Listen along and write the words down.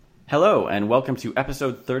Hello, and welcome to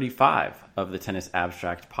episode 35 of the Tennis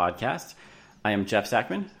Abstract podcast. I am Jeff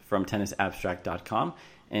Sackman from tennisabstract.com,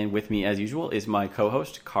 and with me, as usual, is my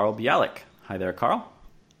co-host, Carl Bialik. Hi there, Carl.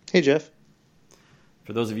 Hey, Jeff.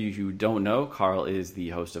 For those of you who don't know, Carl is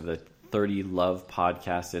the host of the 30 Love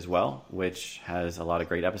podcast as well, which has a lot of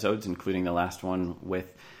great episodes, including the last one with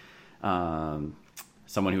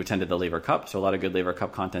someone who attended the Laver Cup. So a lot of good Laver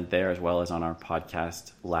Cup content there, as well as on our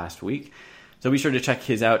podcast last week. So be sure to check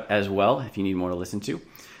his out as well if you need more to listen to.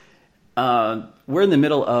 We're in the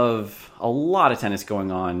middle of a lot of tennis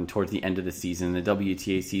going on towards the end of the season. The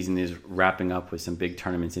WTA season is wrapping up with some big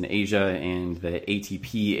tournaments in Asia, and the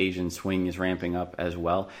ATP Asian swing is ramping up as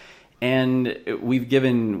well. And we've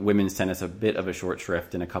given women's tennis a bit of a short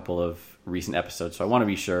shrift in a couple of recent episodes, so I want to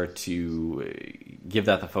be sure to give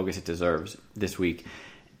that the focus it deserves this week.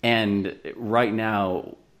 And right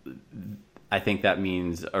now, I think that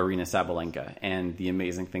means Aryna Sabalenka and the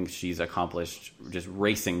amazing things she's accomplished just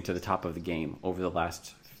racing to the top of the game over the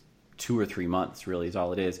last 2 or 3 months, really, is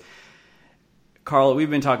all it is. Carl, we've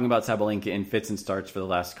been talking about Sabalenka in fits and starts for the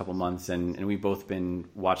last couple months, and we've both been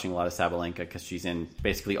watching a lot of Sabalenka because she's in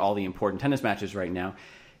basically all the important tennis matches right now.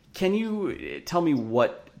 Can you tell me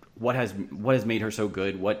what has made her so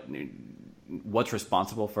good? What's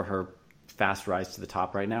responsible for her fast rise to the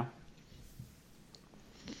top right now?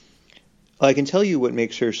 I can tell you what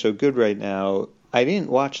makes her so good right now. I didn't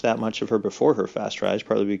watch that much of her before her fast rise,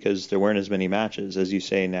 partly because there weren't as many matches. As you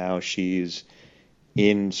say, now she's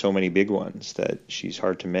in so many big ones that she's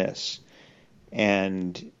hard to miss.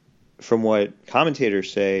 And from what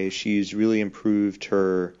commentators say, she's really improved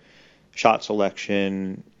her shot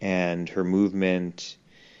selection and her movement.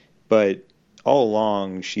 But all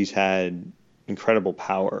along, she's had incredible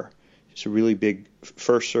power. She's a really big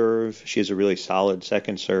first serve. She has a really solid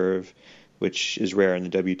second serve, which is rare in the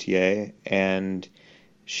WTA, and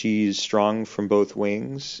she's strong from both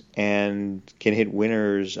wings and can hit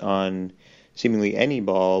winners on seemingly any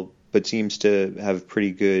ball, but seems to have pretty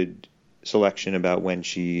good selection about when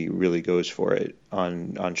she really goes for it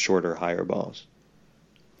on shorter, higher balls.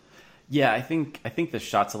 Yeah, I think the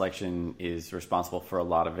shot selection is responsible for a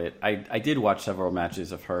lot of it. I did watch several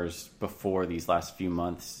matches of hers before these last few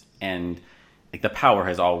months, and the power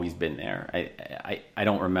has always been there. I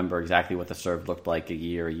don't remember exactly what the serve looked like a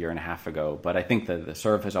year and a half ago, but I think that the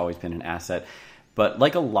serve has always been an asset. But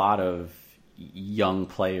like a lot of young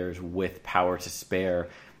players with power to spare,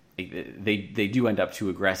 they do end up too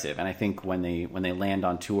aggressive. And I think when they land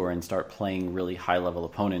on tour and start playing really high level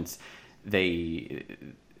opponents, they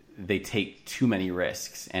take too many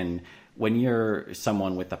risks. And when you're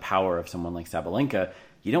someone with the power of someone like Sabalenka,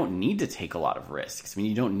 you don't need to take a lot of risks. I mean,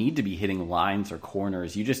 you don't need to be hitting lines or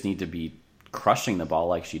corners. You just need to be crushing the ball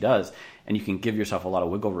like she does, and you can give yourself a lot of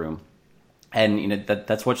wiggle room. And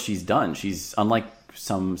that's what she's done. She's unlike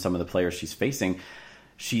some of the players she's facing.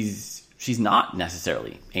 She's not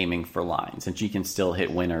necessarily aiming for lines, and she can still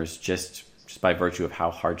hit winners just by virtue of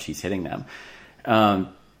how hard she's hitting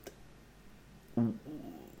them.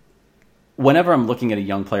 Whenever I'm looking at a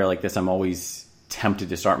young player like this, I'm always tempted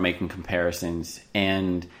to start making comparisons.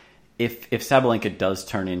 And if Sabalenka does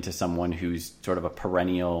turn into someone who's sort of a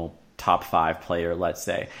perennial top 5 player, let's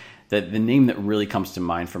say, the name that really comes to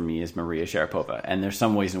mind for me is Maria Sharapova. And there's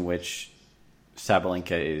some ways in which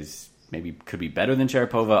Sabalenka could be better than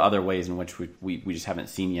Sharapova, other ways in which we just haven't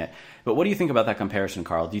seen yet. But what do you think about that comparison,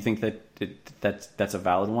 Carl? Do you think that's a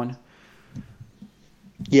valid one?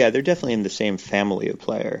 Yeah, they're definitely in the same family of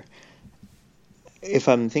player. If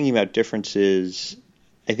I'm thinking about differences,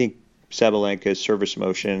 I think Sabalenka's service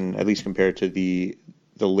motion, at least compared to the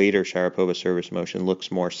later Sharapova service motion,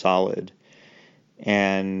 looks more solid.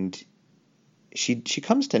 And she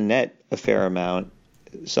comes to net a fair amount,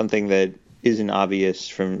 something that isn't obvious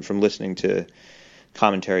from listening to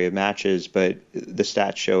commentary of matches, but the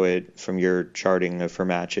stats show it from your charting of her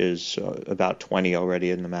matches, about 20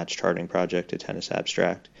 already in the match charting project at Tennis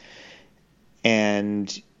Abstract.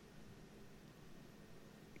 And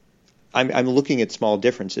I'm looking at small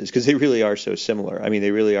differences because they really are so similar. I mean,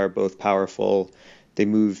 they really are both powerful. They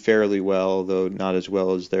move fairly well, though not as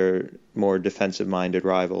well as their more defensive-minded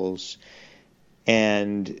rivals.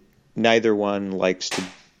 And neither one likes to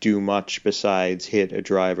do much besides hit a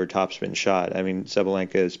drive or topspin shot. I mean,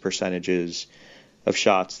 Sabalenka's percentages of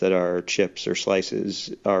shots that are chips or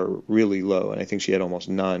slices are really low, and I think she had almost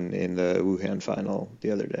none in the Wuhan final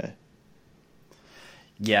the other day.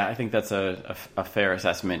 Yeah, I think that's a fair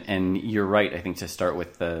assessment, and you're right. I think to start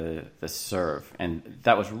with the serve, and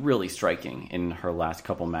that was really striking in her last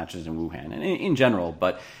couple matches in Wuhan, and in general.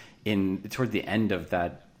 But toward the end of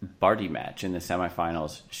that Barty match in the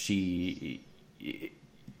semifinals, she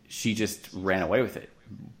she just ran away with it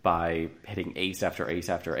by hitting ace after ace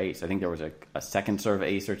after ace. I think there was a second serve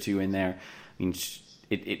ace or two in there. I mean,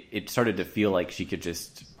 it started to feel like she could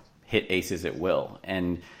just hit aces at will,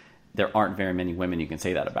 and there aren't very many women you can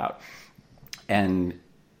say that about. And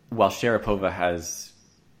while Sharapova has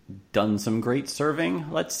done some great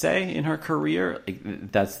serving, let's say, in her career,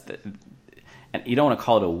 and you don't want to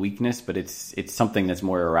call it a weakness, but it's something that's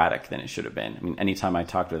more erratic than it should have been. I mean, anytime I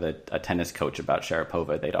talked with a tennis coach about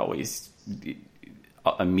Sharapova, they'd always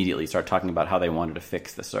immediately start talking about how they wanted to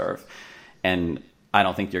fix the serve. And I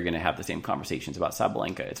don't think you're going to have the same conversations about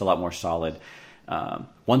Sabalenka. It's a lot more solid.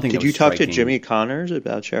 One thing. Did you talk to Jimmy Connors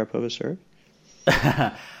about Sharapova's serve?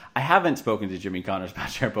 I haven't spoken to Jimmy Connors about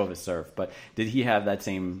Sharapova's serve, but did he have that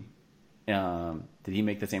same? Did he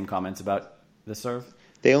make the same comments about the serve?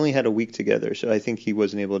 They only had a week together, so I think he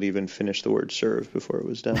wasn't able to even finish the word serve before it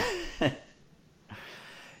was done.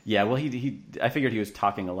 Yeah, well, I figured he was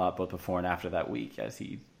talking a lot both before and after that week, as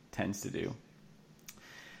he tends to do.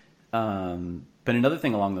 But another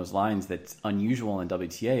thing along those lines that's unusual in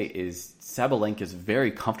WTA is Sabalenka is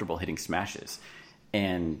very comfortable hitting smashes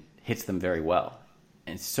and hits them very well.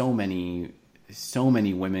 And so many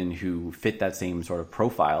women who fit that same sort of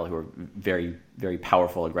profile, who are very, very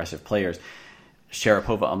powerful, aggressive players,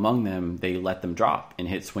 Sharapova among them, they let them drop and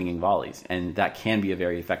hit swinging volleys. And that can be a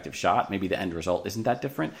very effective shot. Maybe the end result isn't that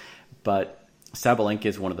different, but Sabalenka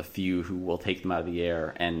is one of the few who will take them out of the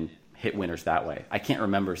air and hit winners that way. I can't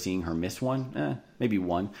remember seeing her miss one, maybe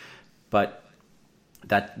one, but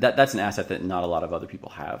that's an asset that not a lot of other people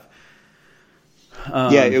have.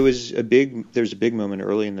 It was there's a big moment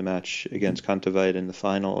early in the match against Kontaveit in the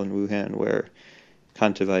final in Wuhan where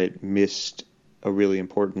Kontaveit missed a really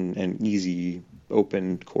important and easy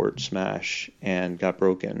open court smash and got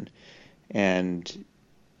broken. And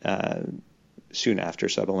soon after,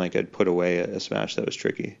 Sabalenka had put away a smash that was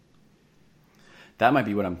tricky. That might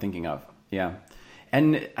be what I'm thinking of. Yeah.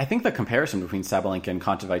 And I think the comparison between Sabalenka and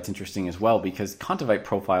Kontaveit's interesting as well, because Kontaveit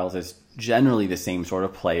profiles as generally the same sort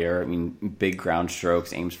of player. I mean, big ground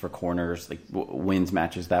strokes, aims for corners, like wins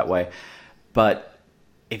matches that way. But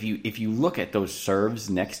if you look at those serves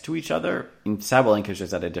next to each other, Sabalenka's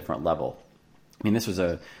just at a different level. I mean, this was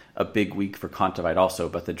a big week for Kontaveit also,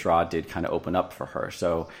 but the draw did kind of open up for her.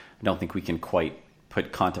 So I don't think we can quite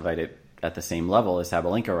put Kontaveit at the same level as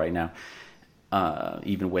Sabalenka right now.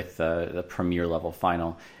 Even with the premier level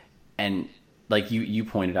final. And like you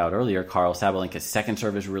pointed out earlier, Carl, Sabalenka's second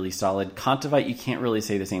serve is really solid. Kontaveit, you can't really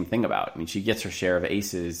say the same thing about. I mean, she gets her share of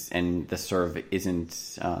aces, and the serve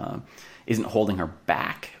isn't holding her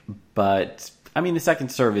back. But I mean, the second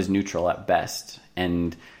serve is neutral at best,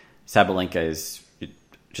 and Sabalenka is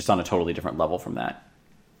just on a totally different level from that.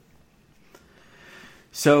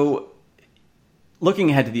 So, looking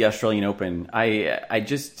ahead to the Australian Open, I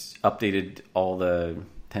just updated all the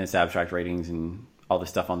Tennis Abstract ratings and all the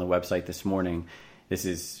stuff on the website this morning. This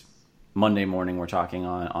is Monday morning. We're talking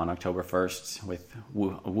on October 1st with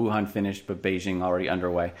Wuhan finished, but Beijing already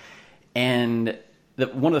underway. And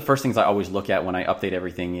one of the first things I always look at when I update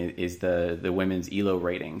everything is the women's ELO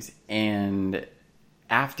ratings. And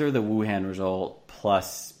after the Wuhan result,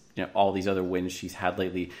 plus all these other wins she's had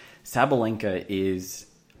lately, Sabalenka is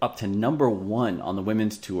up to number 1 on the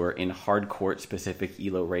women's tour in hard court specific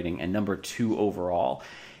ELO rating and number 2 overall.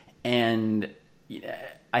 And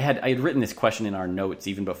I had written this question in our notes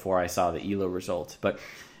even before I saw the ELO results, but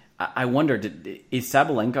I wondered, is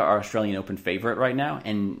Sabalenka our Australian Open favorite right now?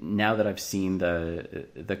 And now that I've seen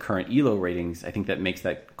the current ELO ratings, I think that makes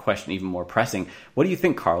that question even more pressing. What do you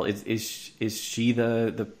think, Carl? Is she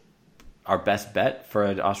our best bet for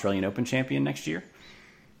an Australian Open champion next year?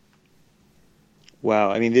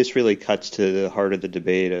 Wow, I mean, this really cuts to the heart of the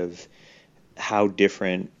debate of how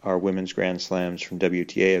different are women's Grand Slams from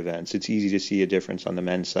WTA events. It's easy to see a difference on the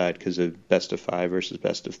men's side because of best of 5 versus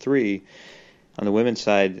best of 3. On the women's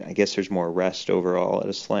side, I guess there's more rest overall at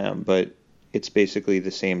a slam, but it's basically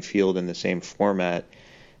the same field and the same format,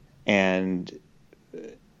 and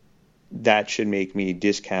that should make me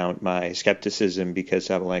discount my skepticism because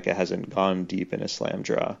Sabalenka hasn't gone deep in a slam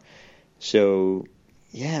draw. So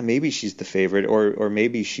yeah, maybe she's the favorite, or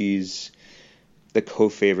maybe she's the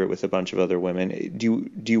co-favorite with a bunch of other women. Do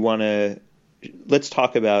you want to? Let's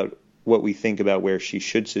talk about what we think about where she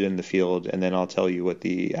should sit in the field, and then I'll tell you what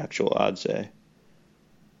the actual odds say.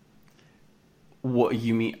 What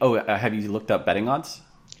you mean? Oh, have you looked up betting odds?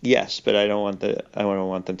 Yes, but I don't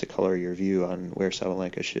want them to color your view on where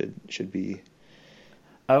Sabalenka should be.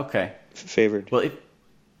 Okay, favored. Well,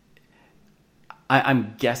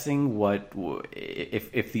 I'm guessing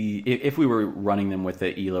if we were running them with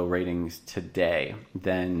the ELO ratings today,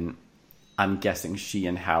 then I'm guessing she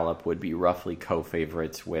and Halep would be roughly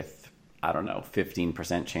co-favorites with, I don't know,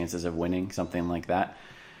 15% chances of winning, something like that.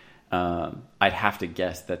 I'd have to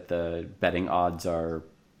guess that the betting odds are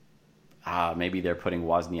maybe they're putting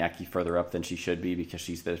Wozniacki further up than she should be because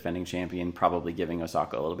she's the defending champion, probably giving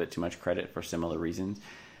Osaka a little bit too much credit for similar reasons.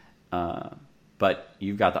 But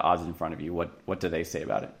you've got the odds in front of you. What do they say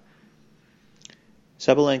about it?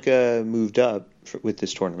 Sabalenka moved up with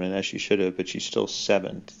this tournament, as she should have, but she's still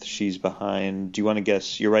 7th. She's behind. Do you want to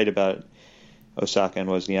guess? You're right about Osaka and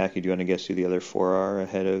Wozniacki. Do you want to guess who the other 4 are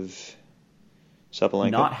ahead of Sabalenka?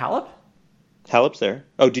 Not Halep? Halep's there.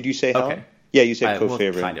 Oh, did you say Halep? Okay. Yeah, you said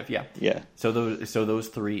co-favorite. Well, kind of, yeah. Yeah. So those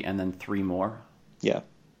 3 and then 3 more? Yeah.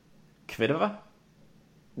 Kvitova?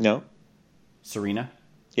 No. Serena?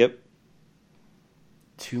 Yep.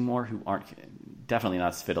 2 more who aren't... Definitely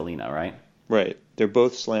not Svitolina, right? Right. They're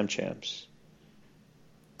both slam champs.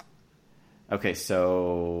 Okay,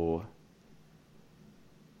 so...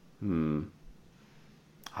 Oh,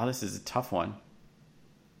 this is a tough one.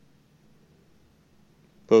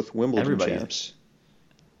 Both Wimbledon champs.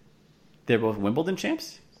 They're both Wimbledon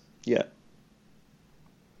champs? Yeah.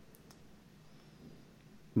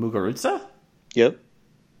 Muguruza? Yep.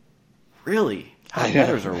 Really?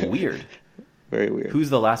 Letters are weird. Very weird. Who's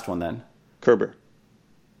the last one then? Kerber.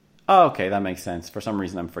 Oh, okay, that makes sense. For some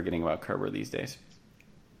reason, I'm forgetting about Kerber these days.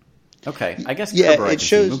 Okay, I guess yeah, Kerber. It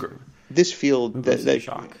shows this field Muguruza's a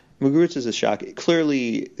shock. Muguruza's a shock.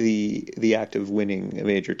 Clearly, the act of winning a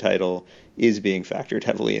major title is being factored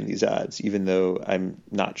heavily in these odds, even though I'm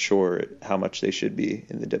not sure how much they should be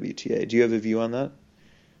in the WTA. Do you have a view on that?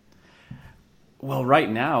 Well, right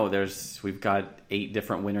now we've got 8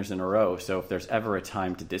 different winners in a row. So if there's ever a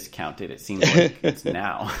time to discount it, it seems like it's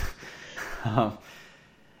now.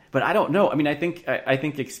 But I don't know. I mean, I think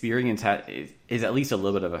experience is at least a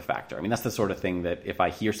little bit of a factor. I mean, that's the sort of thing that if I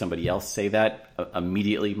hear somebody else say that,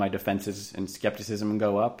 immediately my defenses and skepticism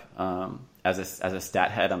go up. As a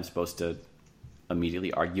stat head, I'm supposed to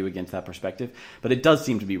immediately argue against that perspective. But it does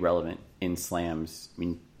seem to be relevant in slams. I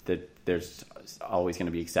mean, there's always going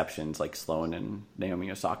to be exceptions like Sloane and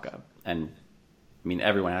Naomi Osaka. And I mean,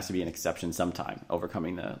 everyone has to be an exception sometime,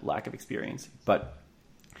 overcoming the lack of experience. But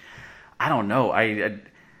I don't know.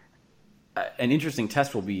 An interesting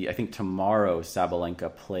test will be, I think, tomorrow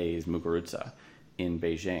Sabalenka plays Muguruza in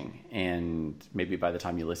Beijing. And maybe by the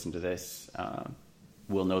time you listen to this,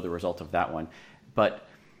 we'll know the result of that one. But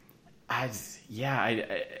I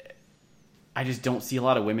just don't see a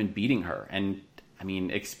lot of women beating her. And I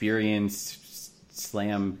mean, experience,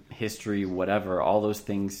 slam history, whatever, all those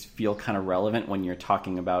things feel kind of relevant when you're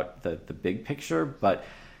talking about the big picture. But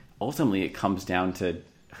ultimately, it comes down to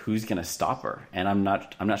who's going to stop her, and I'm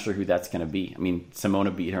not sure who that's going to be. I mean,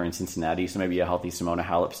 Simona beat her in Cincinnati, so maybe a healthy Simona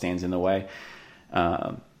Halep stands in the way.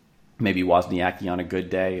 Maybe Wozniacki on a good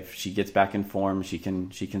day, if she gets back in form, she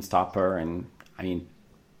can stop her. And I mean,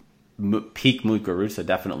 peak Muguruza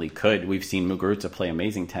definitely could. We've seen Muguruza play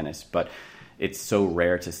amazing tennis, but it's so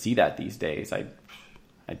rare to see that these days.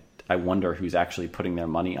 I wonder who's actually putting their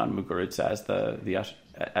money on Muguruza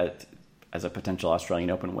as a potential Australian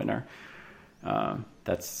Open winner.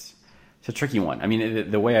 It's a tricky one. I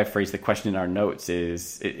mean, the way I phrased the question in our notes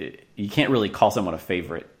is you can't really call someone a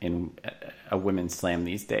favorite in a women's slam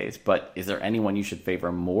these days, but is there anyone you should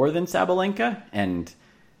favor more than Sabalenka? And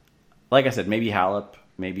like I said, maybe Halep,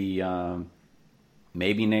 maybe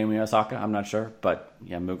Naomi Osaka, I'm not sure. But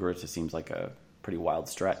yeah, Muguruza seems like a pretty wild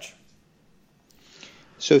stretch.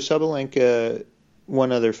 So Sabalenka,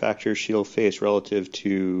 one other factor she'll face relative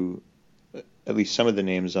to at least some of the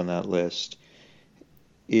names on that list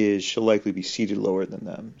is she'll likely be seated lower than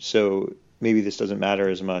them. So maybe this doesn't matter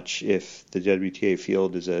as much if the WTA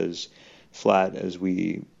field is as flat as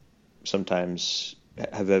we sometimes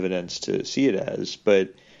have evidence to see it as.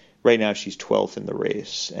 But right now she's 12th in the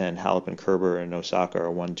race, and Halep and Kerber and Osaka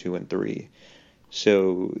are 1, 2, and 3.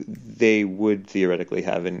 So they would theoretically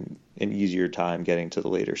have an easier time getting to the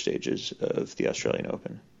later stages of the Australian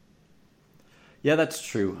Open. Yeah, that's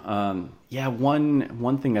true.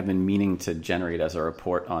 One thing I've been meaning to generate as a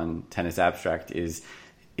report on Tennis Abstract is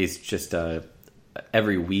just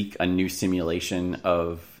every week a new simulation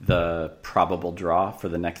of the probable draw for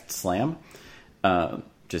the next slam.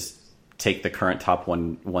 Just take the current top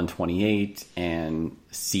 128 and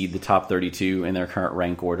seed the top 32 in their current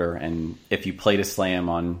rank order, and if you played a slam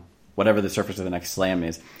on whatever the surface of the next slam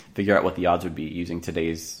is, figure out what the odds would be using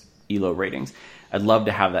today's ELO ratings. I'd love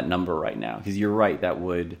to have that number right now, because you're right, that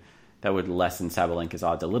would lessen Sabalenka's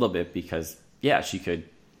odds a little bit, because yeah, she could.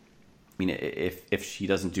 I mean, if she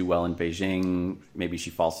doesn't do well in Beijing, maybe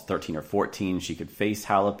she falls to 13 or 14. She could face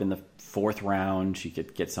Halep in the 4th round. She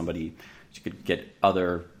could get somebody She could get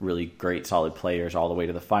other really great, solid players all the way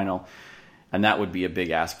to the final, and that would be a big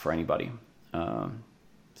ask for anybody.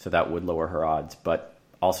 So that would lower her odds. But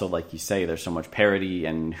also, like you say, there's so much parity,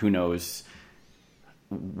 and who knows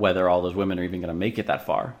whether all those women are even going to make it that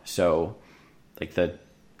far. So, like, the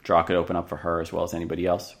draw could open up for her as well as anybody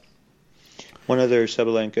else. One other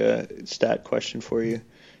Sabalenka stat question for you.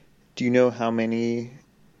 Do you know how many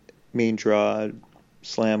main draw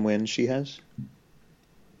slam wins she has?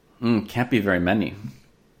 Can't be very many. I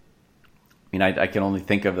mean, I can only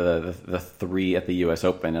think of the 3 at the U.S.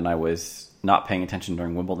 Open, and I was not paying attention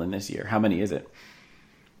during Wimbledon this year. How many is it?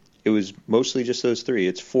 It was mostly just those 3.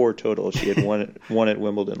 It's 4 total. She had one at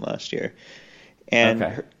Wimbledon last year. And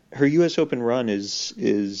okay. her U.S. Open run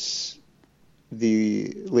is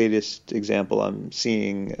the latest example I'm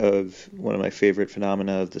seeing of one of my favorite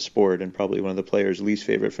phenomena of the sport, and probably one of the players' least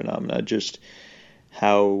favorite phenomena, just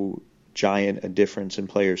how giant a difference in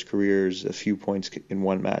players' careers a few points in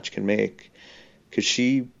one match can make. Because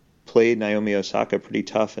she played Naomi Osaka pretty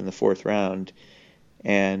tough in the 4th round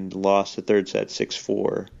and lost the 3rd set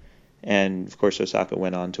 6-4. And, of course, Osaka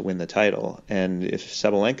went on to win the title. And if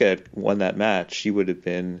Sabalenka had won that match, she would have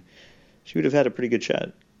had a pretty good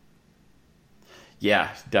shot. Yeah,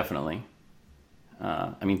 definitely.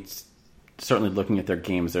 I mean, certainly looking at their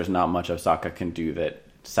games, there's not much Osaka can do that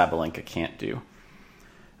Sabalenka can't do.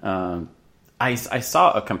 I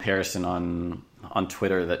saw a comparison on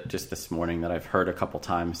Twitter that just this morning that I've heard a couple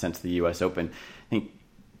times since the U.S. Open. I think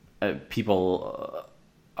people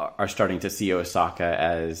are starting to see Osaka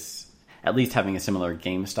as at least having a similar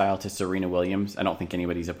game style to Serena Williams. I don't think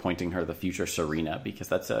anybody's appointing her the future Serena, because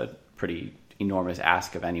that's a pretty enormous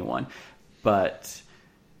ask of anyone. But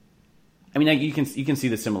I mean, you can see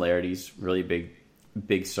the similarities. Really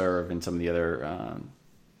big serve, and some of the other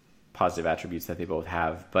positive attributes that they both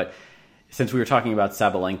have. But since we were talking about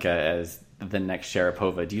Sabalenka as the next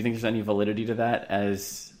Sharapova, do you think there's any validity to that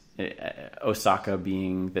as Osaka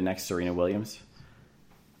being the next Serena Williams?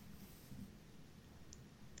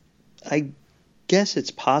 I guess it's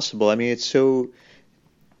possible. I mean, it's so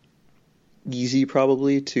easy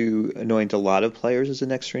probably to anoint a lot of players as the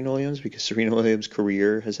next Serena Williams, because Serena Williams'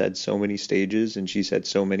 career has had so many stages and she's had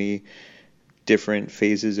so many different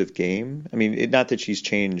phases of game. I mean, not that she's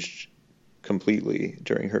changed completely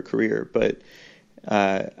during her career, but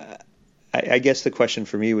I guess the question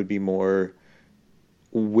for me would be more,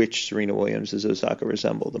 which Serena Williams does Osaka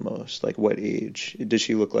resemble the most? Like, what age? Does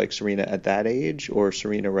she look like Serena at that age or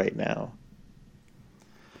Serena right now?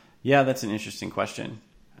 Yeah, that's an interesting question.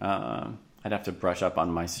 I'd have to brush up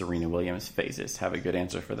on my Serena Williams phases, have a good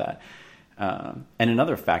answer for that. And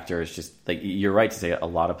another factor is just, like, you're right to say a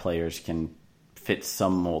lot of players can fit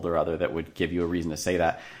some mold or other that would give you a reason to say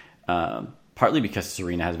that. Partly because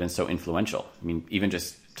Serena has been so influential. I mean, even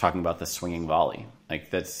just talking about the swinging volley,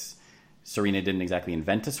 like, Serena didn't exactly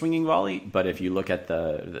invent a swinging volley, but if you look at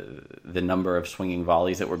the number of swinging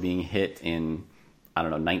volleys that were being hit in,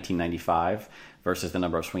 1995 versus the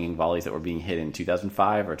number of swinging volleys that were being hit in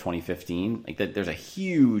 2005 or 2015, like, there's a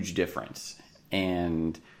huge difference.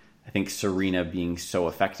 And I think Serena being so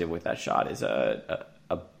effective with that shot is a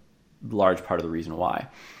large part of the reason why.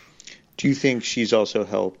 Do you think she's also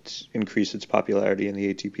helped increase its popularity in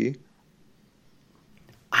the ATP?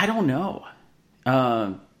 I don't know.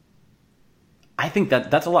 I think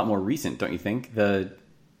that's a lot more recent, don't you think? The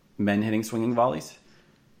men hitting swinging volleys?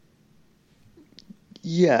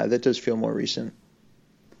 Yeah, that does feel more recent.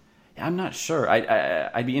 I'm not sure.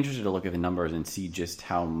 I'd be interested to look at the numbers and see just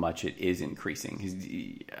how much it is increasing. 'Cause,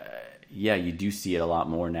 yeah, you do see it a lot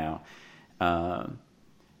more now.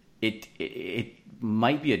 It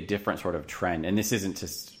might be a different sort of trend, and this isn't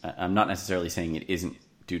just. I'm not necessarily saying it isn't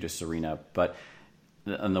due to Serena, but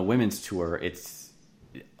on the women's tour,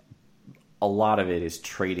 a lot of it is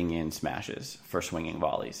trading in smashes for swinging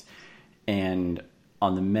volleys, and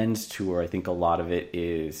on the men's tour, I think a lot of it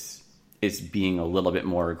is being a little bit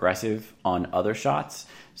more aggressive on other shots.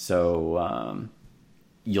 So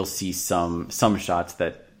you'll see some shots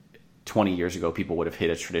that 20 years ago people would have hit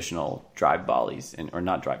as traditional drive volleys, or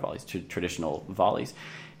not drive volleys, traditional volleys,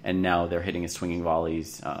 and now they're hitting as swinging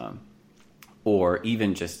volleys, or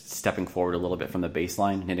even just stepping forward a little bit from the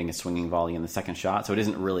baseline and hitting a swinging volley in the second shot. So it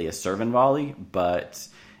isn't really a serve and volley, but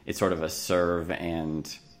it's sort of a serve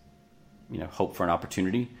and hope for an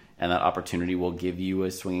opportunity, and that opportunity will give you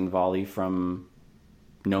a swinging volley from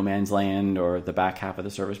no man's land or the back half of the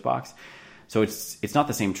service box. So it's not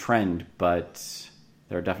the same trend, but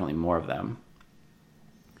there are definitely more of them.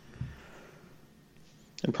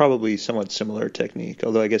 And probably somewhat similar technique,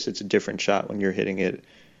 although I guess it's a different shot when you're hitting it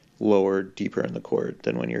lower, deeper in the court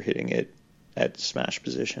than when you're hitting it at smash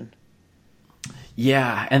position.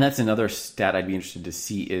 Yeah, and that's another stat I'd be interested to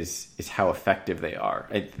see is how effective they are.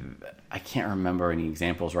 I can't remember any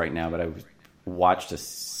examples right now, but I watched a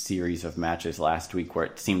series of matches last week where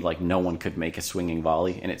it seemed like no one could make a swinging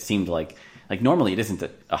volley, and it seemed like normally it isn't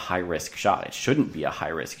a high risk shot. It shouldn't be a high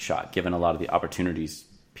risk shot given a lot of the opportunities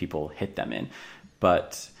people hit them in,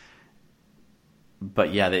 but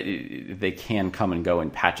yeah, they can come and go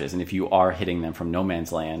in patches, and if you are hitting them from no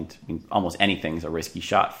man's land, I mean, almost anything's a risky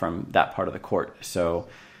shot from that part of the court. So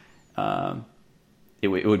it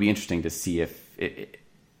would be interesting to see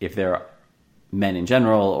if there are men in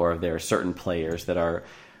general, or if there are certain players that are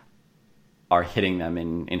hitting them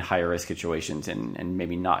in higher risk situations and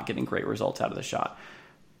maybe not getting great results out of the shot.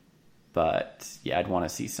 But yeah, I'd want to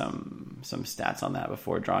see some stats on that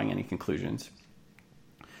before drawing any conclusions.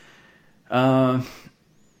 I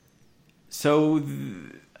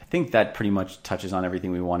think that pretty much touches on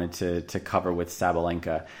everything we wanted to cover with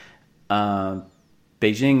Sabalenka.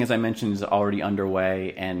 Beijing, as I mentioned, is already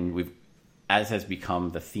underway, and as has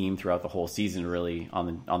become the theme throughout the whole season, really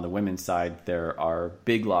on the women's side, there are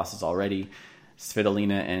big losses already.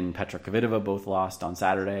 Svitolina and Petra Kvitova both lost on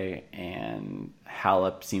Saturday, and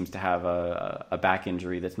Halep seems to have a back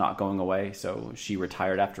injury that's not going away, so she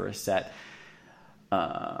retired after a set.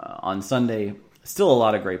 On Sunday, still a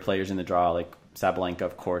lot of great players in the draw, like Sabalenka,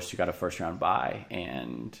 of course, who got a first-round bye,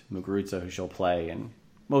 and Muguruza, who she'll play, and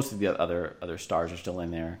most of the other stars are still in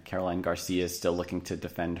there. Caroline Garcia is still looking to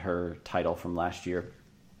defend her title from last year.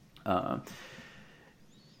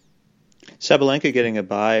 Sabalenka getting a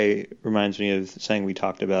bye reminds me of something we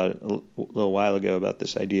talked about a little while ago about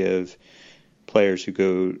this idea of players who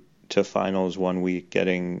go to finals one week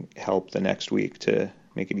getting help the next week to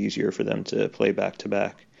make it easier for them to play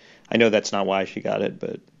back-to-back. I know that's not why she got it, but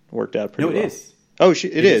it worked out pretty well. No, it is. Oh, it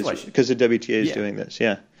is because the WTA is doing this,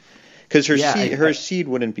 yeah. Because her seed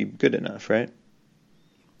wouldn't be good enough, right?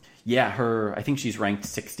 Yeah, I think she's ranked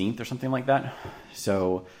 16th or something like that.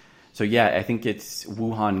 So yeah, I think it's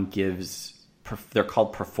Wuhan gives, they're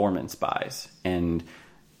called performance buys, and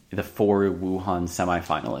the 4 Wuhan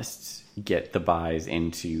semifinalists get the buys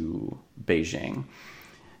into Beijing.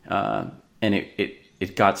 And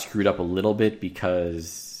it got screwed up a little bit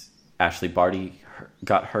because Ashley Barty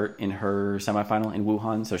got hurt in her semifinal in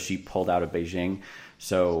Wuhan, so she pulled out of Beijing.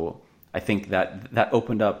 So I think that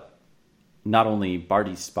opened up not only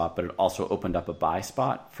Barty's spot, but it also opened up a bye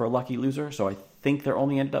spot for a lucky loser. So I think there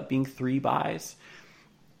only ended up being 3 buys.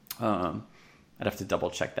 I'd have to double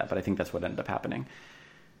check that, but I think that's what ended up happening.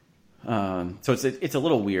 So it's a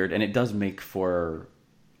little weird, and it does make for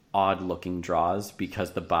odd looking draws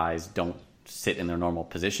because the buys don't sit in their normal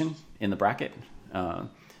position in the bracket. And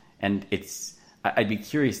I'd be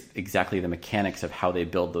curious exactly the mechanics of how they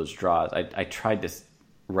build those draws. I tried to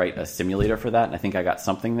write a simulator for that, and I think I got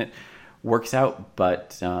something that works out,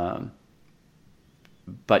 but you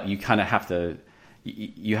kind of have to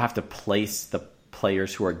place the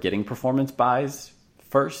players who are getting performance buys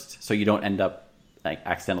first, so you don't end up like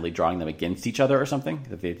accidentally drawing them against each other or something.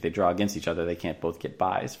 If they draw against each other, they can't both get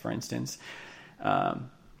buys, for instance.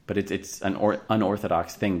 But it's an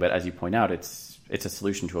unorthodox thing. But as you point out, it's a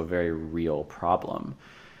solution to a very real problem.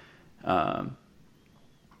 I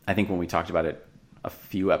think when we talked about it a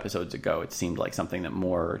few episodes ago, it seemed like something that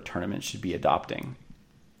more tournaments should be adopting.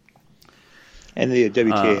 And the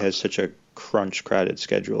WTA has such a crowded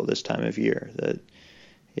schedule this time of year that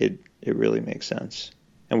it really makes sense.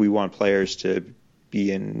 And we want players to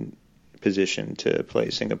be in position to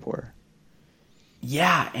play Singapore.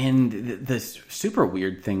 Yeah, and the super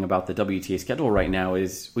weird thing about the WTA schedule right now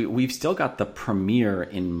is we've still got the premiere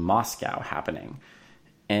in Moscow happening.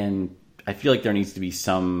 And I feel like there needs to be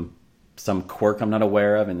some quirk I'm not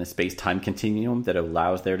aware of in the space-time continuum that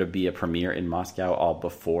allows there to be a premiere in Moscow all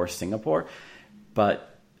before Singapore.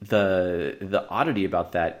 But the oddity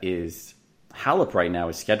about that is Halep right now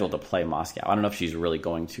is scheduled to play Moscow. I don't know if she's really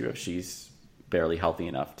going to, if she's barely healthy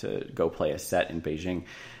enough to go play a set in Beijing.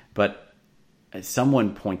 But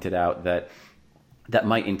someone pointed out that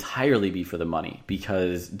might entirely be for the money,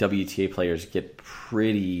 because WTA players get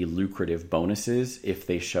pretty lucrative bonuses if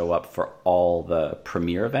they show up for all the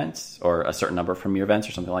premier events, or a certain number of premier events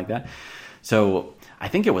or something like that. So I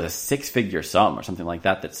think it was a 6-figure sum or something like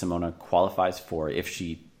that Simona qualifies for if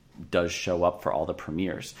she does show up for all the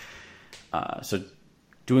premieres. So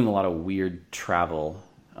doing a lot of weird travel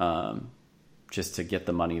just to get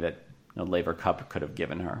the money that Laver Cup could have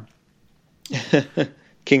given her.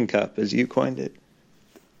 King Cup, as you coined it.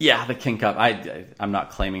 Yeah, the King Cup. I'm not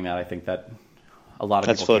claiming that. I think that a lot of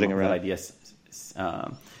that's people floating came up around. with that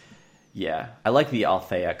idea. Yeah, I like the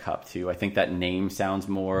Althea Cup too. I think that name sounds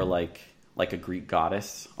more like a Greek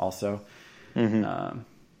goddess also.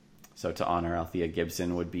 So to honor Althea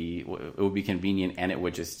Gibson would be convenient, and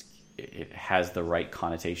it has the right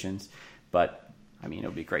connotations. But I mean, it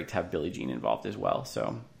would be great to have Billie Jean involved as well.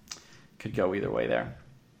 So could go either way there.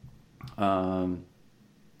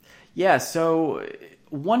 So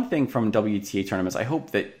one thing from WTA tournaments, I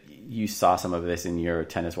hope that you saw some of this in your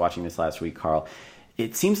tennis watching this last week, Carl.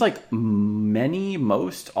 It seems like I'm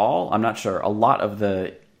not sure, a lot of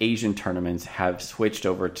the Asian tournaments have switched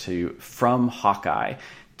over from Hawkeye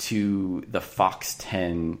to the Fox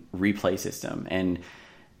 10 replay system. And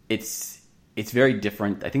it's very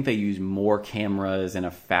different. I think they use more cameras and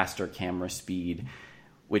a faster camera speed,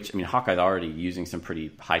 which, I mean, Hawkeye's already using some pretty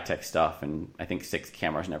high-tech stuff, and I think 6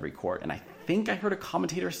 cameras in every court. And I think I heard a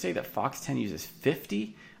commentator say that Fox 10 uses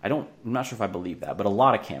 50. I'm not sure if I believe that, but a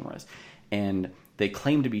lot of cameras. And they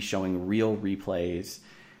claim to be showing real replays.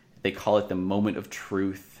 They call it the moment of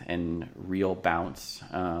truth and real bounce.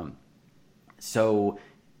 So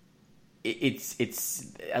it's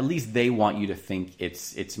at least they want you to think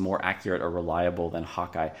it's more accurate or reliable than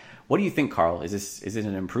Hawkeye. What do you think, Carl? Is it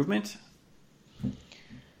an improvement?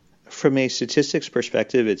 From a statistics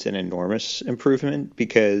perspective, it's an enormous improvement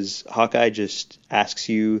because Hawkeye just asks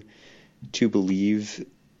you to believe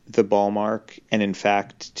the ball mark and, in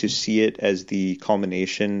fact, to see it as the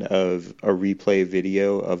culmination of a replay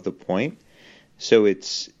video of the point. So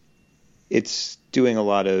it's doing a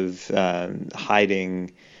lot of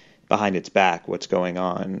hiding behind its back what's going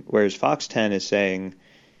on, whereas Fox 10 is saying,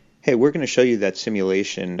 hey, we're going to show you that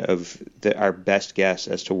simulation of our best guess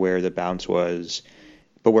as to where the bounce was,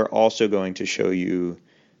 but we're also going to show you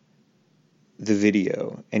the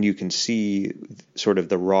video, and you can see sort of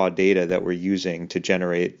the raw data that we're using to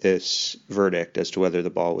generate this verdict as to whether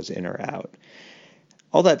the ball was in or out.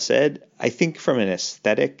 All that said, I think from an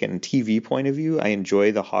aesthetic and TV point of view, I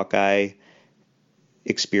enjoy the Hawkeye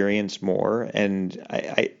experience more, and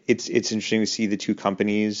it's interesting to see the two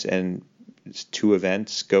companies and two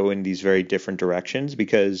events go in these very different directions,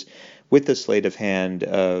 because with the sleight of hand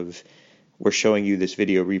of we're showing you this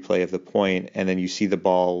video replay of the point, and then you see the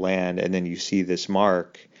ball land, and then you see this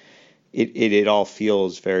mark, it all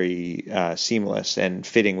feels very seamless and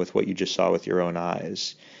fitting with what you just saw with your own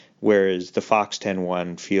eyes. Whereas the Fox 10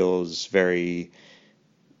 one feels very,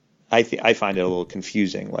 I find it a little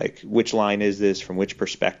confusing. Like, which line is this from which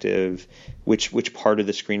perspective? Which part of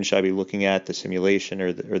the screen should I be looking at, the simulation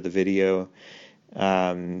or the video?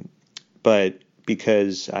 But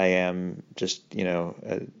because I am just,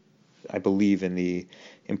 I believe in the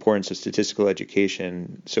importance of statistical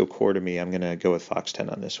education so core to me, I'm going to go with Fox 10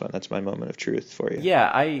 on this one. That's my moment of truth for you.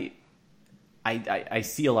 Yeah, I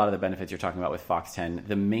see a lot of the benefits you're talking about with Fox 10.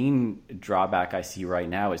 The main drawback I see right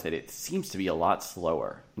now is that it seems to be a lot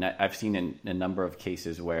slower. And I've seen in a number of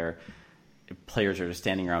cases where players are just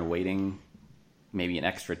standing around waiting maybe an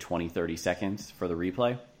extra 20, 30 seconds for the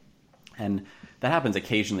replay. And that happens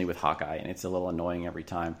occasionally with Hawkeye, and it's a little annoying every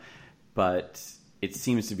time. But it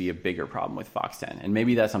seems to be a bigger problem with Fox 10. And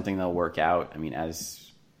maybe that's something they'll work out. I mean,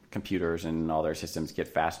 as computers and all their systems get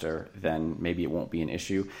faster, then maybe it won't be an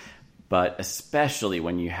issue. But especially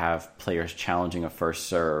when you have players challenging a first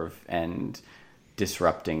serve and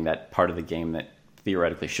disrupting that part of the game that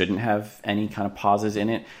theoretically shouldn't have any kind of pauses in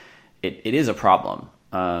it, it is a problem.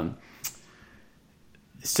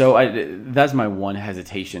 So that's my one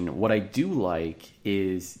hesitation. What I do like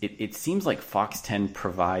is it seems like Fox 10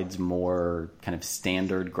 provides more kind of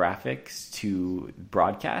standard graphics to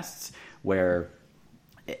broadcasts, where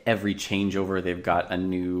every changeover they've got a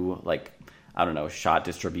new, shot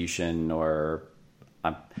distribution, or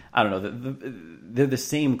I don't know. They're the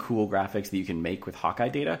same cool graphics that you can make with Hawkeye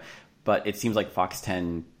data, but it seems like Fox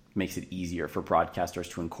 10 makes it easier for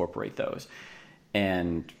broadcasters to incorporate those.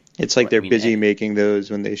 And it's like they're busy making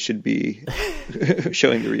those when they should be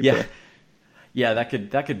showing the replay. Yeah,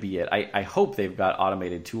 that could be it. I hope they've got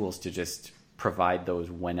automated tools to just provide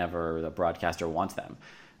those whenever the broadcaster wants them.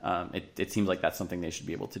 It seems like that's something they should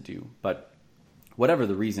be able to do. But whatever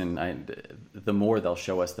the reason, the more they'll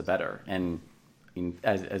show us, the better. And I mean,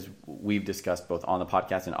 as we've discussed both on the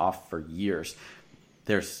podcast and off for years,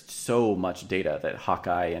 there's so much data that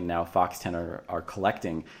Hawkeye and now Fox 10 are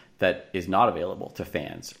collecting that is not available to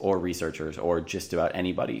fans or researchers or just about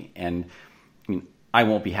anybody. And I mean, I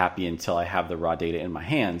won't be happy until I have the raw data in my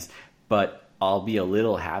hands, but I'll be a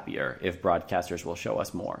little happier if broadcasters will show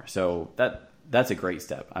us more. So that's a great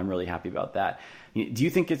step. I'm really happy about that. Do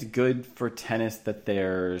you think it's good for tennis that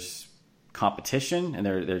there's competition and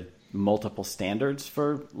there are multiple standards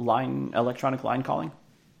for electronic line calling?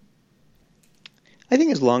 I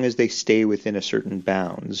think as long as they stay within a certain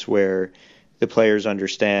bounds where the players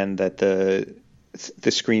understand that the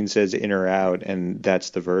the screen says in or out, and that's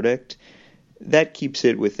the verdict. That keeps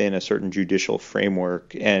it within a certain judicial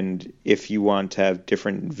framework. And if you want to have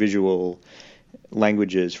different visual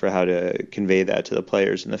languages for how to convey that to the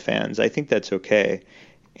players and the fans, I think that's okay.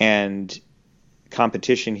 And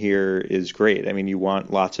competition here is great. I mean, you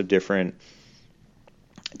want lots of different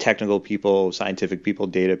technical people, scientific people,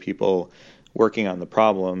 data people working on the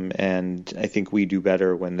problem, and I think we do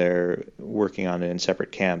better when they're working on it in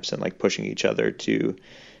separate camps and like pushing each other to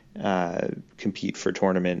compete for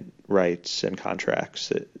tournament rights and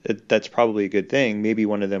contracts. That's probably a good thing. Maybe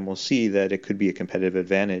one of them will see that it could be a competitive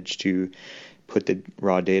advantage to put the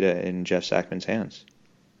raw data in Jeff Sackmann's hands.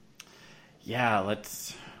 Yeah,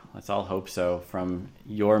 let's all hope so. From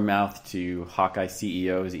your mouth to Hawkeye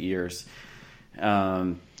CEO's ears.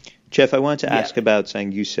 Jeff, I wanted to ask about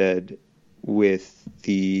something you said with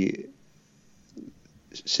the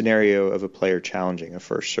scenario of a player challenging a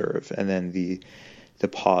first serve and then the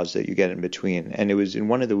pause that you get in between. And it was in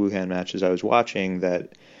one of the Wuhan matches I was watching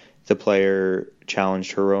that the player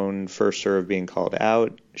challenged her own first serve being called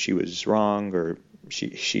out. She was wrong, or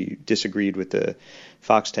she disagreed with the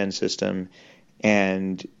Fox 10 system,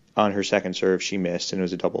 and on her second serve she missed, and it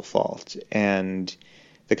was a double fault. And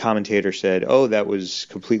the commentator said, "Oh, that was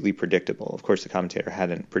completely predictable." Of course, the commentator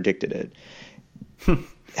hadn't predicted it.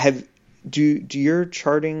 Do your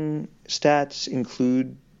charting stats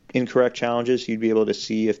include incorrect challenges? You'd be able to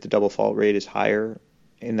see if the double fault rate is higher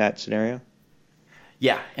in that scenario?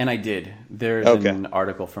 Yeah, and I did. There's an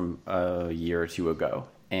article from a year or two ago,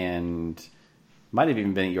 and might have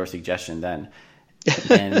even been at your suggestion then.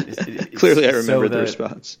 And clearly, I remember the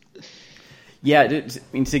response. Yeah, I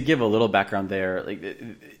mean, to give a little background there, like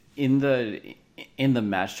in the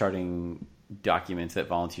match charting documents that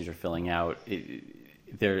volunteers are filling out,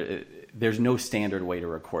 there's no standard way to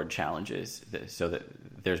record challenges, so that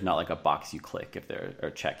there's not like a box you click if there or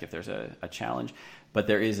check if there's a challenge, but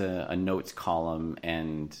there is a notes column,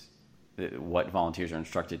 and what volunteers are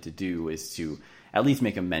instructed to do is to at least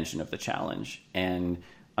make a mention of the challenge. And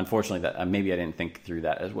unfortunately, that maybe I didn't think through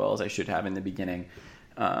that as well as I should have in the beginning.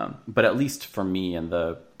 But at least for me, in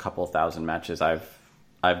the couple thousand matches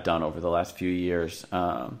I've done over the last few years,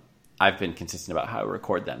 I've been consistent about how I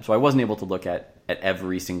record them. So I wasn't able to look at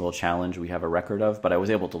every single challenge we have a record of, but I was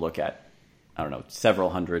able to look at, I don't know, several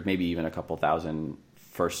hundred, maybe even a couple thousand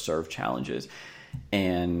first serve challenges.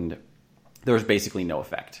 And there was basically no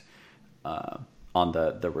effect on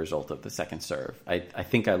the result of the second serve. I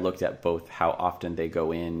think I looked at both how often they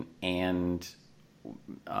go in and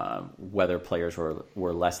whether players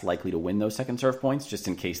were less likely to win those second serve points, just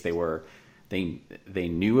in case they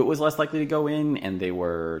knew it was less likely to go in and they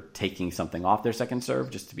were taking something off their second serve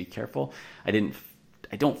just to be careful. I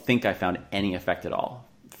don't think I found any effect at all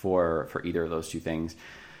for either of those two things.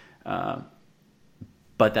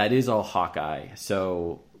 But that is all Hawkeye.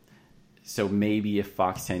 So maybe if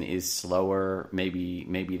Fox 10 is slower,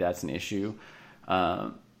 maybe that's an issue.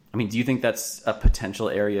 I mean, do you think that's a potential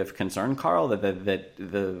area of concern, Carl, that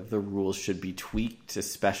the rules should be tweaked,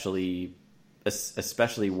 especially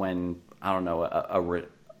when, I don't know,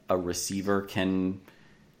 a receiver can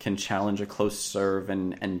challenge a close serve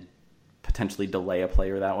and potentially delay a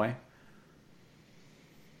player that way?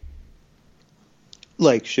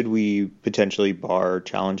 Like, should we potentially bar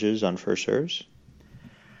challenges on first serves?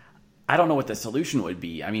 I don't know what the solution would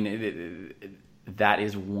be. I mean, that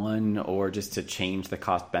is one, or just to change the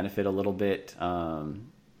cost benefit a little bit. I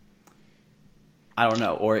don't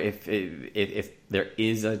know. Or if there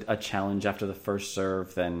is a challenge after the first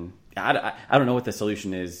serve, then I don't know what the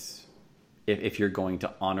solution is if you're going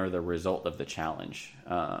to honor the result of the challenge.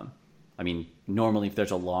 I mean, normally if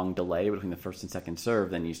there's a long delay between the first and second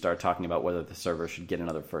serve, then you start talking about whether the server should get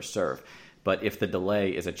another first serve. But if the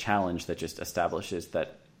delay is a challenge that just establishes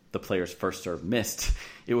that the player's first serve missed,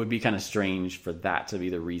 it would be kind of strange for that to be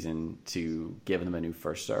the reason to give them a new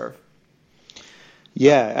first serve.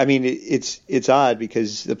 Yeah, I mean, it's odd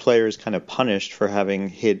because the player is kind of punished for having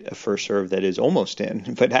hit a first serve that is almost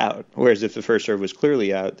in but out, whereas if the first serve was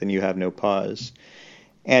clearly out, then you have no pause.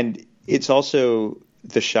 And it's also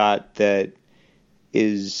the shot that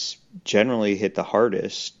is generally hit the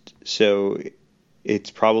hardest, so it's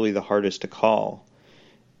probably the hardest to call.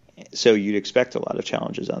 So you'd expect a lot of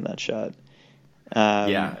challenges on that shot.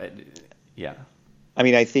 Yeah. I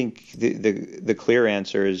mean, I think the clear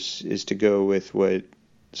answer is to go with what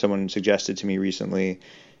someone suggested to me recently,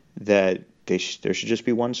 that there should just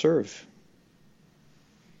be one serve.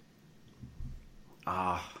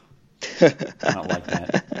 I don't like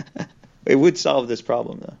that. It would solve this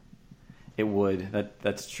problem, though. It would.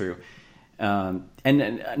 That's true. And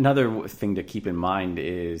another thing to keep in mind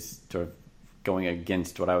is sort of going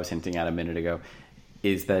against what I was hinting at a minute ago,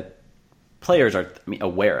 is that players are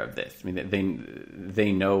aware of this. I mean,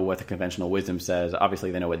 they know what the conventional wisdom says.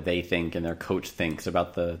 Obviously, they know what they think and their coach thinks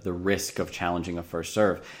about the risk of challenging a first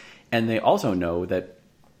serve. And they also know that,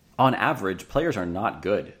 on average, players are not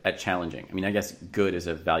good at challenging. I mean, I guess good is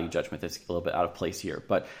a value judgment that's a little bit out of place here.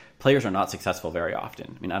 But players are not successful very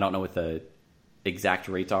often. I mean, I don't know what the exact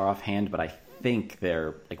rates are offhand, but I think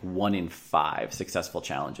they're like 1 in 5 successful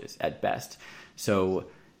challenges at best. So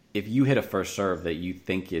if you hit a first serve that you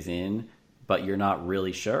think is in, but you're not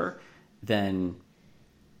really sure, then,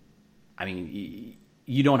 I mean,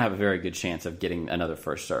 you don't have a very good chance of getting another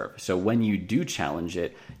first serve. So when you do challenge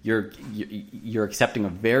it, you're accepting a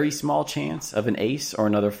very small chance of an ace or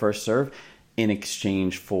another first serve in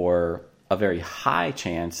exchange for a very high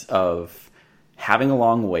chance of having a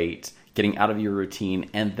long wait, getting out of your routine,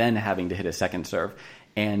 and then having to hit a second serve.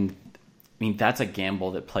 And I mean, that's a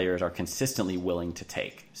gamble that players are consistently willing to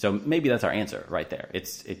take. So maybe that's our answer right there.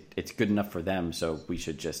 It's good enough for them, so we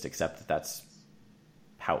should just accept that that's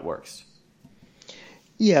how it works.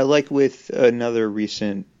 Yeah, like with another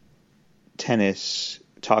recent tennis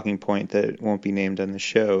talking point that won't be named on the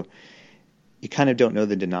show, you kind of don't know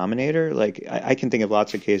the denominator. Like, I can think of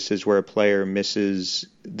lots of cases where a player misses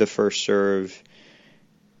the first serve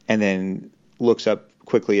and then looks up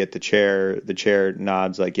quickly at the chair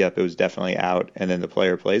nods like, yep, it was definitely out, and then the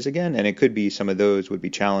player plays again. And it could be some of those would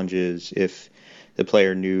be challenges if the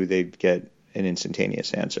player knew they'd get an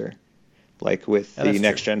instantaneous answer, like with the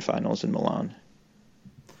next gen finals in Milan.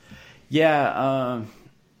 Yeah,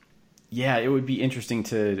 it would be interesting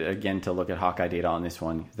to look at Hawkeye data on this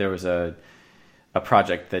one. There was a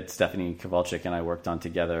project that Stephanie Kowalczyk and I worked on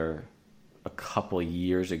together a couple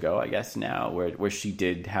years ago, I guess now, where she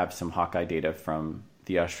did have some Hawkeye data from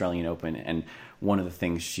the Australian Open, and one of the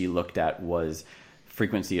things she looked at was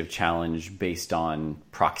frequency of challenge based on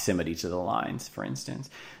proximity to the lines, for instance.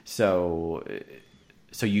 So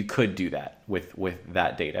you could do that with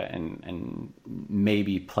that data, and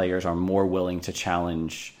maybe players are more willing to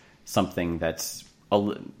challenge something that's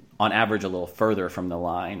on average a little further from the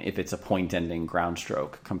line if it's a point-ending ground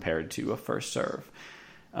stroke compared to a first serve.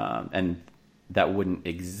 And that wouldn't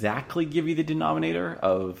exactly give you the denominator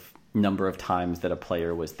of number of times that a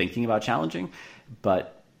player was thinking about challenging,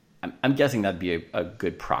 but I'm guessing that'd be a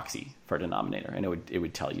good proxy for a denominator, and it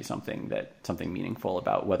would tell you something meaningful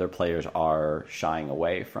about whether players are shying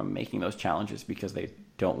away from making those challenges because they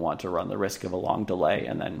don't want to run the risk of a long delay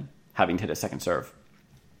and then having to hit a second serve.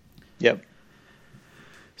 Yep.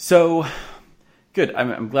 So good.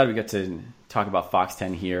 I'm glad we got to talk about Fox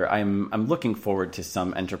 10 here. I'm looking forward to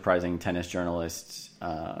some enterprising tennis journalists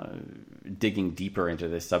digging deeper into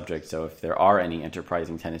this subject. So if there are any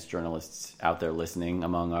enterprising tennis journalists out there listening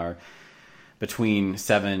among our between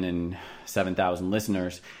 7 and 7,000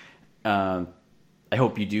 listeners, I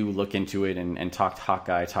hope you do look into it and talk to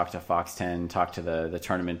Hawkeye, talk to Fox 10, talk to the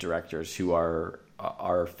tournament directors who are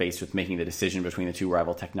faced with making the decision between the two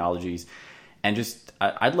rival technologies. And just,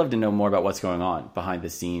 I'd love to know more about what's going on behind the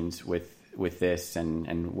scenes with this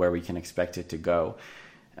and where we can expect it to go.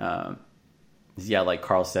 Yeah, like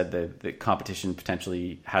Carl said, the competition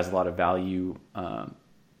potentially has a lot of value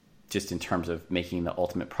just in terms of making the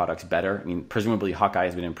ultimate products better. I mean, presumably Hawkeye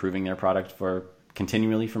has been improving their product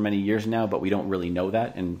continually for many years now, but we don't really know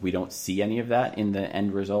that, and we don't see any of that in the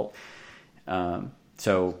end result.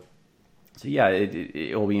 So yeah,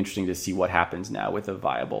 it will be interesting to see what happens now with a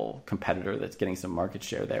viable competitor that's getting some market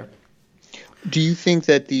share there. Do you think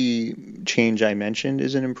that the change I mentioned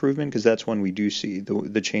is an improvement? Because that's one we do see,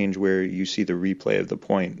 the change where you see the replay of the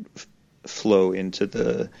point flow into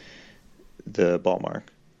the ball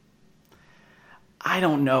mark. I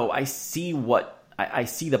don't know. I see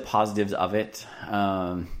the positives of it.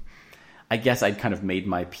 I guess I'd kind of made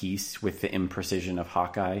my peace with the imprecision of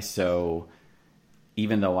Hawkeye. So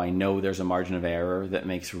even though I know there's a margin of error that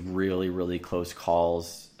makes really, really close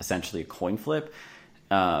calls essentially a coin flip,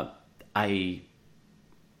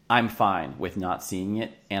 I'm fine with not seeing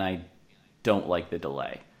it, and I don't like the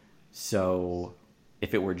delay. So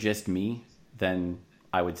if it were just me, then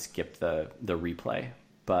I would skip the replay.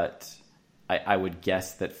 But I would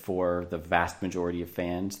guess that for the vast majority of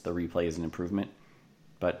fans, the replay is an improvement.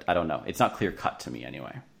 But I don't know. It's not clear cut to me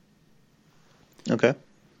anyway. Okay.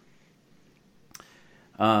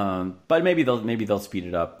 But maybe they'll speed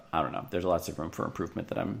it up. I don't know. There's lots of room for improvement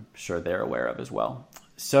that I'm sure they're aware of as well.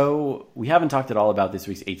 So we haven't talked at all about this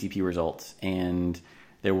week's ATP results, and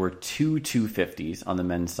there were 2 250s on the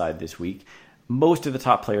men's side this week. Most of the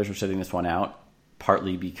top players were sitting this one out,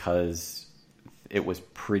 partly because it was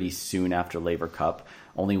pretty soon after Laver Cup.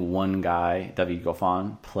 Only one guy, David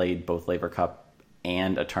Goffin, played both Laver Cup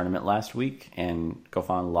and a tournament last week, and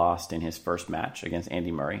Goffin lost in his first match against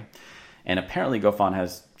Andy Murray. And apparently Goffin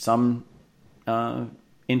has some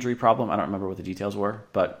injury problem. I don't remember what the details were,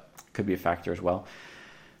 but could be a factor as well.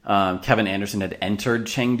 Kevin Anderson had entered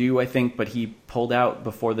Chengdu, I think, but he pulled out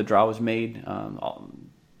before the draw was made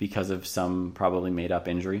because of some probably made-up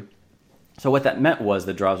injury. So what that meant was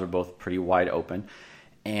the draws were both pretty wide open.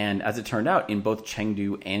 And as it turned out, in both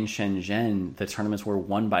Chengdu and Shenzhen, the tournaments were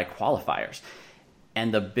won by qualifiers.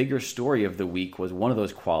 And the bigger story of the week was one of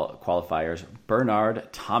those qualifiers,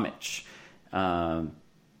 Bernard Tomic.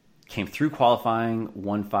 Came through qualifying,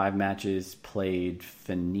 won 5 matches, played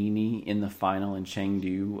Fanini in the final in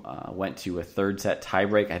Chengdu, went to a third set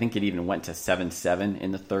tiebreak. I think it even went to 7-7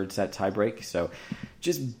 in the third set tiebreak. So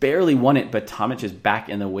just barely won it, but Tomic is back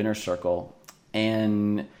in the winner's circle.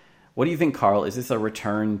 And what do you think, Carl? Is this a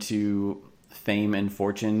return to fame and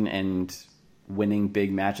fortune and winning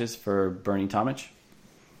big matches for Bernie Tomic?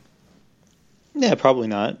 Yeah, probably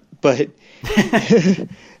not. But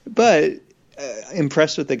but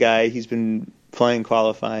impressed with the guy. He's been playing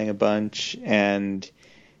qualifying a bunch, and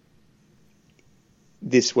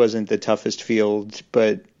this wasn't the toughest field,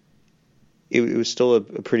 but it was still a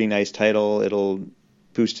pretty nice title. It'll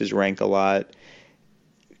boost his rank a lot.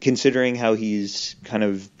 Considering how he's kind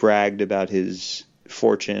of bragged about his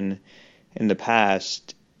fortune in the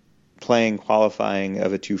past, playing qualifying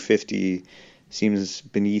of a 250 seems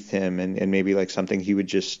beneath him, and maybe like something he would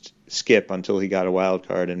just skip until he got a wild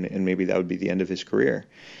card, and maybe that would be the end of his career.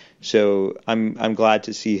 So I'm glad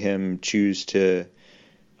to see him choose to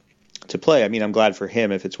play. I mean, I'm glad for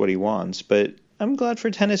him if it's what he wants, but I'm glad for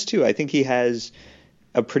tennis too. I think he has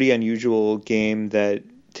a pretty unusual game that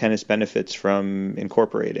tennis benefits from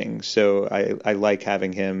incorporating. So I like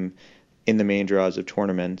having him in the main draws of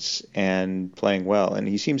tournaments and playing well. And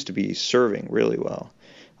he seems to be serving really well,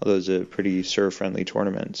 although it's a pretty serve-friendly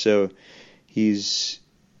tournament. So he's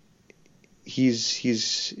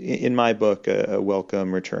in my book a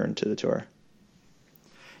welcome return to the tour.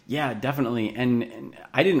 Yeah, definitely. And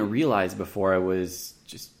I didn't realize before I was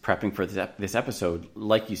just prepping for this episode,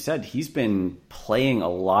 like you said, he's been playing a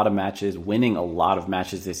lot of matches, winning a lot of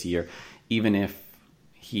matches this year, even if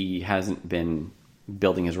he hasn't been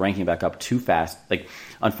building his ranking back up too fast. Like,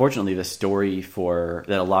 unfortunately, the story that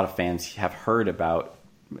a lot of fans have heard about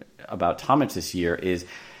Tomic this year is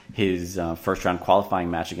his first round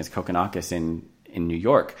qualifying match against Kokkinakis in New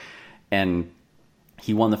York. And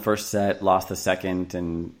he won the first set, lost the second,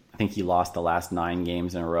 and I think he lost the last 9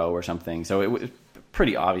 games in a row or something. So it was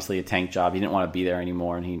pretty obviously a tank job. He didn't want to be there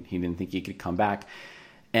anymore, and he didn't think he could come back.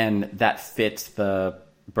 And that fits the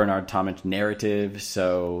Bernard Tomic narrative,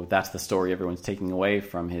 so that's the story everyone's taking away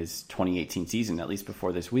from his 2018 season, at least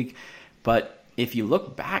before this week. But if you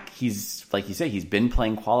look back, he's, like you say, he's been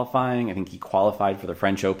playing qualifying. I think he qualified for the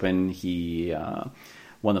French Open. He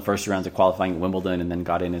won the first 2 rounds of qualifying at Wimbledon and then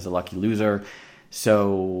got in as a lucky loser.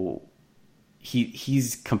 So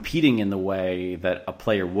he's competing in the way that a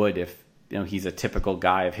player would if he's a typical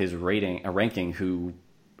guy of his ranking who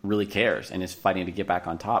really cares and is fighting to get back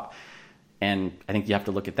on top. And I think you have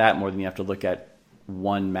to look at that more than you have to look at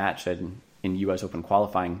one match in U.S. Open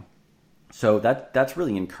qualifying. So that's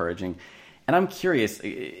really encouraging. And I'm curious,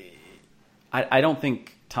 I don't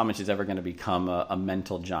think Tomic is ever going to become a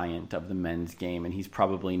mental giant of the men's game, and he's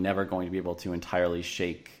probably never going to be able to entirely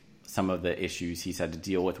shake some of the issues he's had to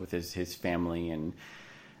deal with his family and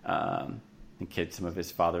some of his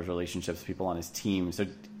father's relationships, people on his team. So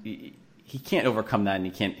he can't overcome that, and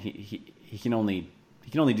he can only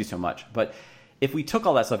do so much. But if we took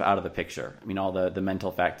all that stuff out of the picture, I mean, all the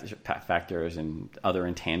mental factors and other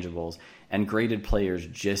intangibles, and graded players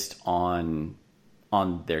just on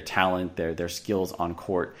their talent, their skills on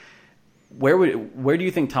court, where do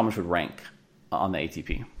you think Tomic would rank on the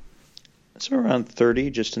ATP? So around 30,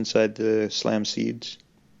 just inside the slam seeds.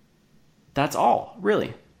 That's all,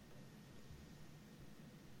 really?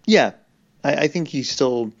 Yeah, I think he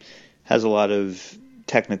still has a lot of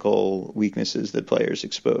technical weaknesses that players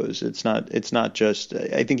expose. It's not just.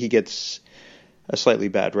 I think he gets a slightly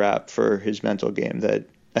bad rap for his mental game that,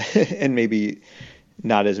 and maybe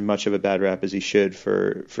not as much of a bad rap as he should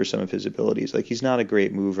for some of his abilities. Like, he's not a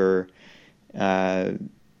great mover. I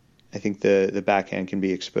think the backhand can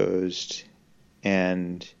be exposed,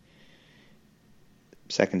 and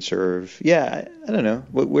second serve. Yeah, I don't know.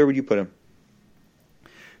 Where would you put him?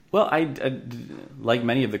 Well, I like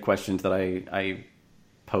many of the questions that I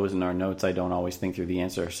pose in our notes, I don't always think through the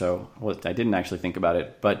answer. So I didn't actually think about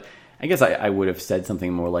it, but I guess I would have said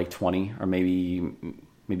something more like 20 or maybe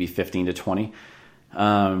 15 to 20.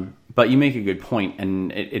 But you make a good point,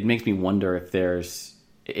 and it makes me wonder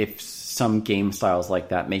if some game styles like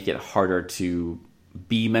that make it harder to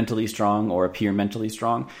be mentally strong or appear mentally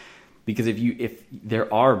strong. Because if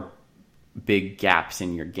there are big gaps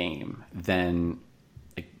in your game, then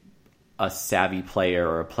a savvy player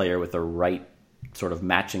or a player with the right sort of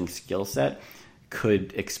matching skill set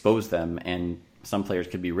could expose them, and some players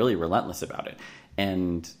could be really relentless about it.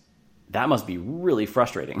 And that must be really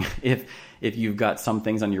frustrating if you've got some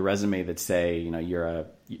things on your resume that say,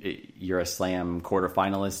 you're a slam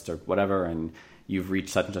quarterfinalist or whatever, and you've reached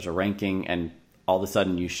such and such a ranking, and all of a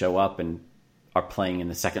sudden you show up and are playing in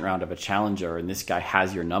the second round of a challenger, and this guy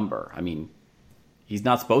has your number. I mean, he's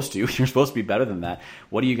not supposed to. You're supposed to be better than that.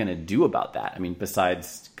 What are you going to do about that? I mean,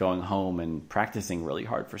 besides going home and practicing really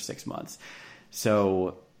hard for 6 months.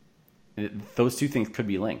 So those two things could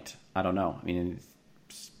be linked. I don't know. I mean,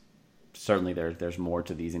 certainly there's more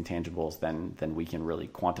to these intangibles than we can really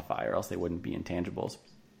quantify, or else they wouldn't be intangibles.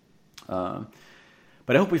 But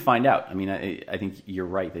I hope we find out. I mean, I think you're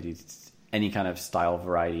right that any kind of style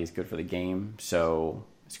variety is good for the game. So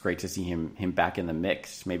it's great to see him back in the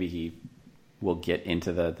mix. Maybe he will get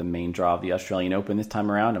into the main draw of the Australian Open this time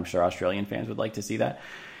around. I'm sure Australian fans would like to see that.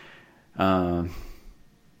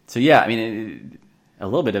 So yeah, I mean, a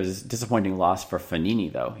little bit of a disappointing loss for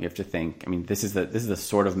Fognini, though. You have to think. I mean, this is the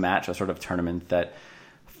sort of match, a sort of tournament that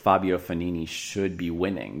Fabio Fognini should be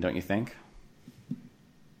winning, don't you think?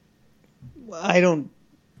 I don't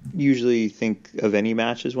usually think of any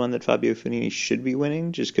match as one that Fabio Fognini should be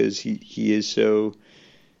winning, just because he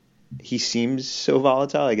seems so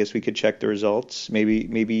volatile. I guess we could check the results.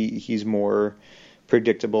 Maybe he's more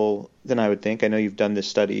predictable than I would think. I know you've done this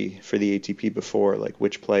study for the ATP before, like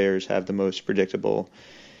which players have the most predictable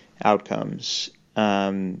outcomes.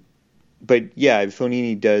 But yeah,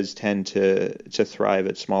 Fognini does tend to thrive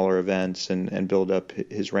at smaller events and build up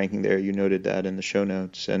his ranking there. You noted that in the show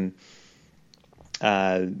notes. And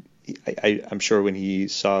I'm sure when he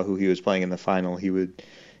saw who he was playing in the final, he was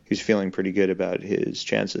feeling pretty good about his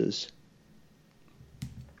chances.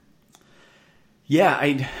 Yeah,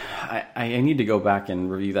 I need to go back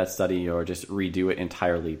and review that study or just redo it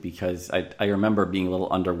entirely, because I remember being a little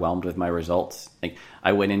underwhelmed with my results. Like,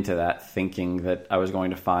 I went into that thinking that I was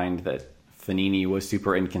going to find that Fognini was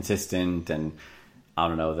super inconsistent, and I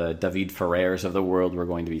don't know, the David Ferrers of the world were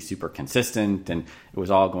going to be super consistent, and it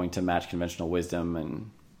was all going to match conventional wisdom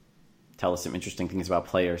and tell us some interesting things about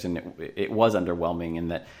players. And it was underwhelming in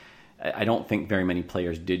that I don't think very many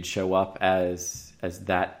players did show up as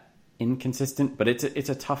that inconsistent, but it's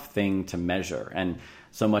a tough thing to measure, and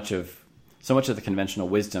so much of the conventional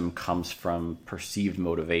wisdom comes from perceived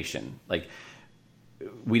motivation. Like,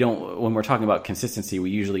 when we're talking about consistency, we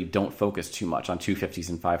usually don't focus too much on 250s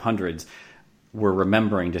and 500s. We're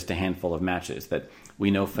remembering just a handful of matches that we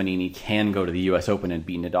know Fognini can go to the US Open and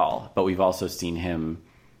beat Nadal, but we've also seen him,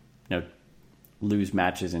 lose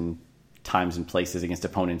matches in times and places against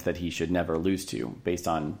opponents that he should never lose to, based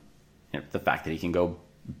on the fact that he can go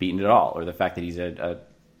beat Nadal, or the fact that he's a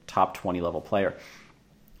top 20 level player.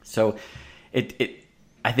 So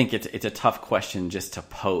I think it's a tough question just to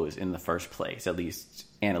pose in the first place, at least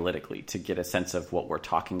analytically, to get a sense of what we're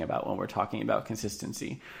talking about when we're talking about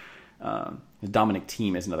consistency. Dominic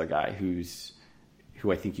Thiem is another guy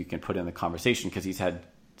who I think you can put in the conversation, because he's had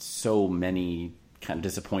so many kind of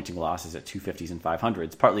disappointing losses at 250s and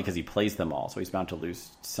 500s, partly because he plays them all, so he's bound to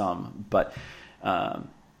lose some. But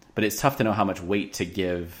it's tough to know how much weight to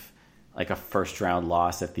give like a first round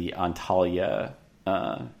loss at the Antalya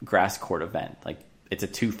grass court event. Like, it's a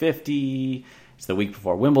 250, it's the week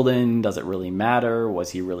before Wimbledon. Does it really matter?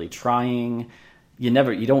 Was he really trying? You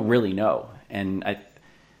don't really know. And I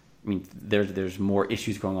mean, there's more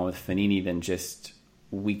issues going on with Fognini than just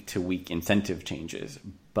week to week incentive changes,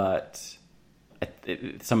 but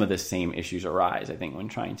some of the same issues arise, I think, when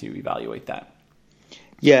trying to evaluate that.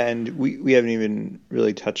 Yeah, and we haven't even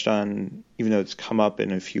really touched on, even though it's come up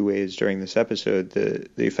in a few ways during this episode, the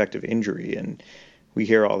effect of injury. And we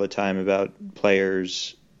hear all the time about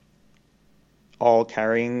players all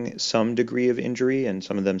carrying some degree of injury, and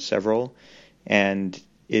some of them several. And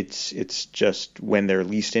it's just when they're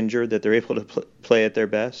least injured that they're able to play at their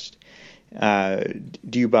best.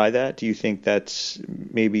 Do you buy that? Do you think that's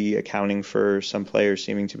maybe accounting for some players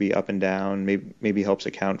seeming to be up and down? Maybe helps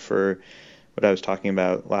account for what I was talking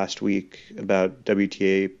about last week about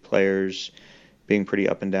WTA players being pretty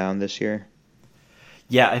up and down this year?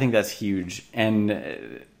 Yeah, I think that's huge.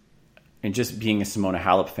 And just being a Simona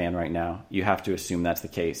Halep fan right now, you have to assume that's the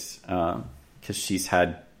case, because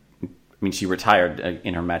she retired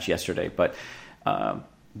in her match yesterday, but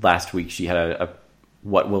last week she had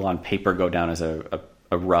what will on paper go down as a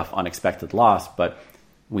rough, unexpected loss. But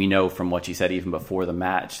we know from what she said even before the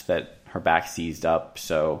match that her back seized up.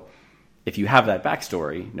 So if you have that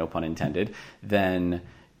backstory, no pun intended, then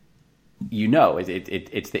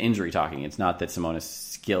it's the injury talking. It's not that Simona's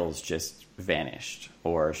skills just vanished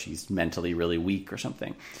or she's mentally really weak or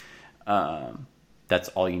something. That's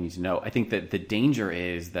all you need to know. I think that the danger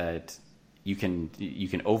is that you can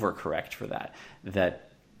overcorrect for that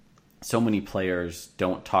so many players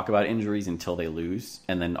don't talk about injuries until they lose,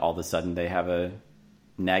 and then all of a sudden they have a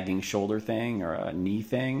nagging shoulder thing or a knee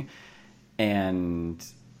thing, and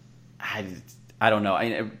I don't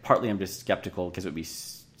know. Partly I'm just skeptical because it would be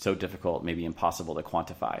so difficult, maybe impossible to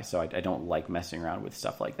quantify. So I don't like messing around with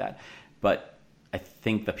stuff like that. But I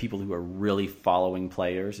think the people who are really following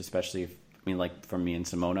players, especially like for me and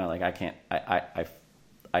Simona, like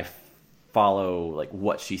I follow like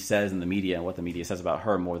what she says in the media and what the media says about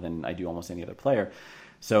her more than I do almost any other player.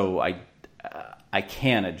 So I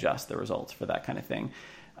can adjust the results for that kind of thing.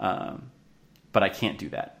 But I can't do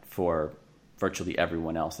that for virtually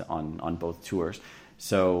everyone else on both tours.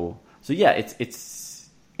 So yeah, it's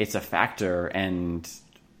a factor, and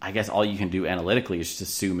I guess all you can do analytically is just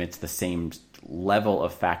assume it's the same level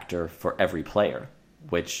of factor for every player,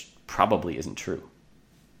 which probably isn't true.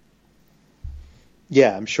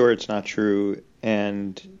 Yeah, I'm sure it's not true,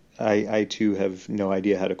 and I too have no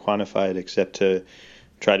idea how to quantify it except to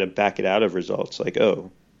try to back it out of results. Like,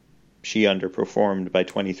 oh, she underperformed by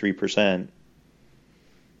 23%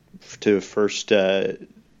 to first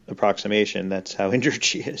approximation. That's how injured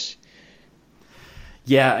she is.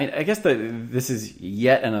 Yeah, I guess this is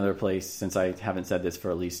yet another place, since I haven't said this for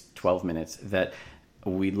at least 12 minutes, that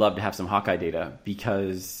we'd love to have some Hawkeye data,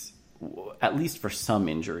 because at least for some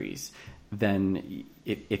injuries, then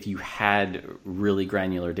if you had really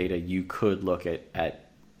granular data, you could look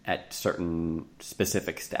at certain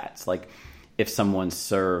specific stats. Like if someone's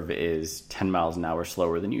serve is 10 miles an hour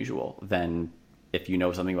slower than usual, then if you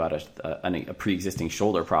know something about a pre-existing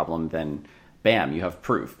shoulder problem, then bam, you have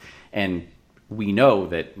proof. And we know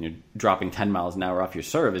that dropping 10 miles an hour off your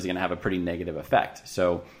serve is going to have a pretty negative effect.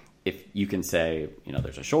 So if you can say,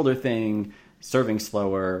 there's a shoulder thing, serving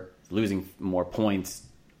slower, losing more points,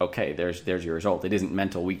 okay, there's your result. It isn't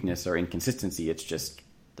mental weakness or inconsistency. It's just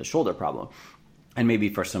the shoulder problem. And maybe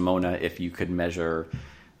for Simona, if you could measure,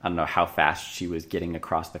 I don't know, how fast she was getting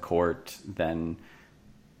across the court, then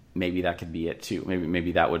maybe that could be it too.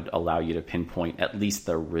 Maybe that would allow you to pinpoint at least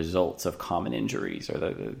the results of common injuries, or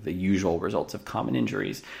the usual results of common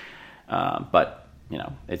injuries. But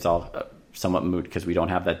it's all somewhat moot because we don't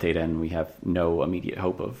have that data and we have no immediate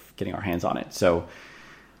hope of getting our hands on it. So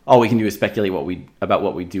all we can do is speculate about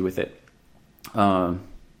what we do with it. But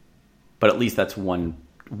at least that's one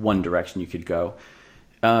direction you could go.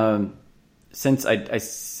 Since I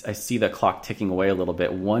see the clock ticking away a little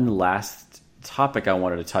bit, one last topic I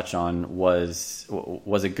wanted to touch on was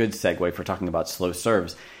a good segue for talking about slow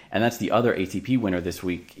serves, and that's the other ATP winner this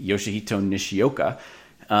week, Yoshihito Nishioka.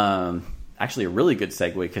 Actually, a really good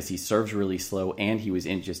segue because he serves really slow and he was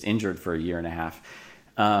just injured for a year and a half.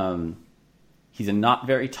 He's a not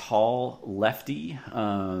very tall lefty.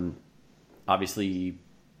 Obviously,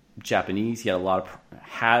 Japanese. He has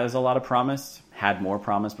a lot of promise. Had more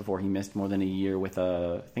promise before he missed more than a year with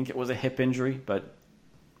I think it was a hip injury, but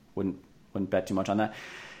wouldn't bet too much on that.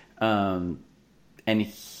 And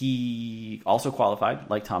he also qualified,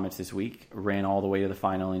 like Tomic this week, ran all the way to the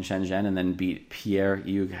final in Shenzhen, and then beat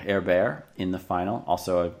Pierre-Hugues Herbert in the final.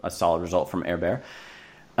 Also a solid result from Herbert.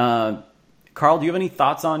 Carl, do you have any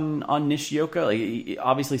thoughts on Nishioka?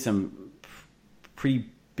 Obviously some pretty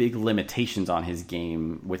big limitations on his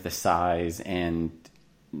game with the size and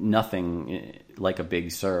nothing like a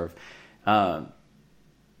big serve.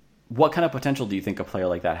 What kind of potential do you think a player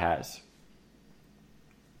like that has?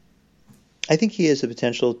 I think he has the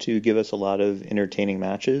potential to give us a lot of entertaining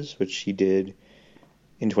matches, which he did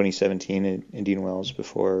in 2017 at Indian Wells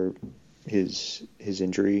before his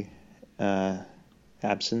injury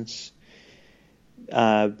absence.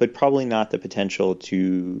 But probably not the potential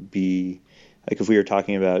to be, like if we were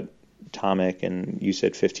talking about Tomic and you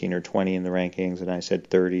said 15 or 20 in the rankings and I said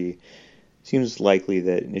 30, seems likely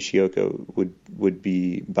that Nishioka would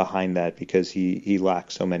be behind that because he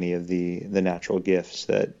lacks so many of the natural gifts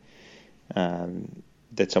that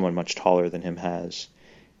someone much taller than him has.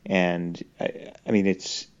 And I mean,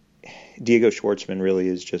 it's Diego Schwartzman really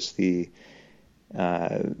is just the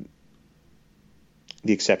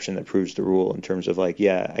exception that proves the rule in terms of like,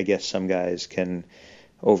 yeah, I guess some guys can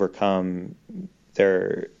overcome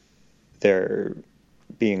their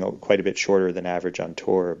being quite a bit shorter than average on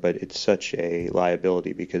tour, but it's such a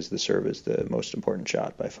liability because the serve is the most important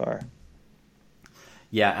shot by far.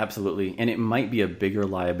 Yeah, absolutely. And it might be a bigger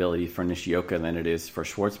liability for Nishioka than it is for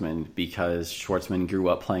Schwartzman, because Schwartzman grew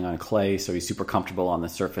up playing on clay, so he's super comfortable on the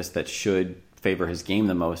surface that should favor his game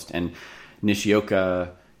the most. And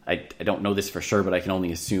Nishioka, I don't know this for sure, but I can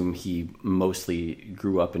only assume he mostly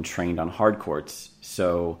grew up and trained on hard courts.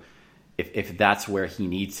 So if that's where he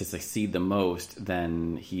needs to succeed the most,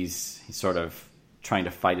 then he's sort of trying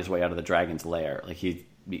to fight his way out of the dragon's lair. Like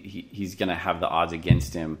he's going to have the odds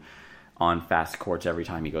against him on fast courts every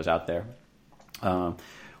time he goes out there.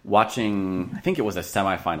 Watching, I think it was a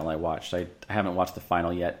semifinal I watched. I haven't watched the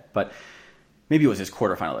final yet, but maybe it was his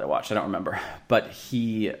quarterfinal that I watched. I don't remember. But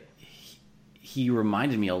he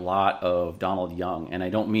reminded me a lot of Donald Young, and I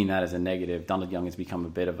don't mean that as a negative. Donald Young has become a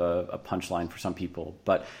bit of a punchline for some people,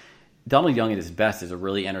 but Donald Young at his best is a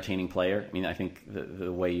really entertaining player. I mean, I think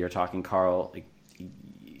the way you're talking, Carl, like,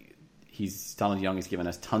 Donald Young has given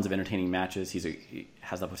us tons of entertaining matches. He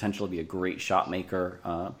has the potential to be a great shot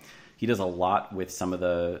maker. He does a lot with some of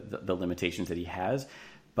the limitations that he has,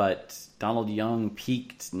 but Donald Young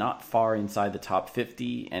peaked not far inside the top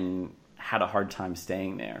 50 and had a hard time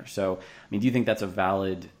staying there. So, I mean, do you think that's a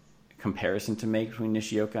valid comparison to make between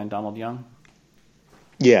Nishioka and Donald Young?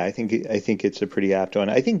 Yeah, I think it's a pretty apt one.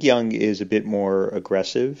 I think Young is a bit more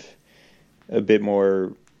aggressive, a bit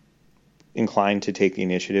more inclined to take the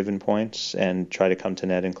initiative in points and try to come to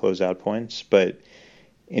net and close out points. But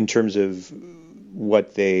in terms of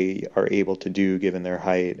what they are able to do given their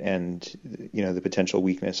height and, you know, the potential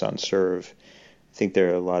weakness on serve, I think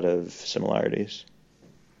there are a lot of similarities.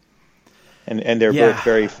 And they're both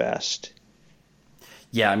very fast.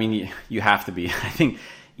 Yeah, I mean, you have to be. I think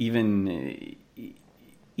even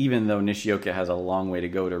though Nishioka has a long way to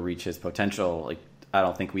go to reach his potential, like, I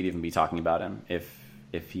don't think we'd even be talking about him if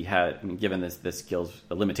he had, I mean, given the skills,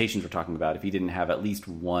 the limitations we're talking about, if he didn't have at least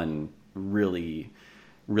one really,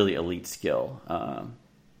 really elite skill,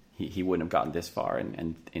 he wouldn't have gotten this far.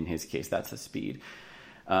 And in his case, that's the speed.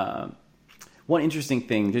 One interesting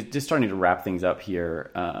thing, just starting to wrap things up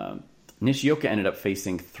here, Nishioka ended up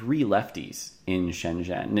facing 3 lefties in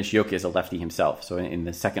Shenzhen. Nishioka is a lefty himself. So in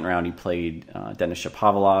the second round, he played Denis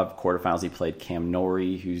Shapovalov. Quarterfinals, he played Cam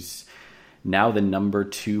Norrie, who's now the number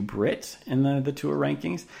 2 Brit in the tour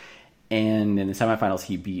rankings. And in the semifinals,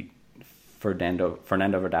 he beat Fernando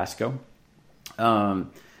Verdasco.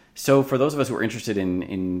 So for those of us who are interested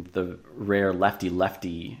in the rare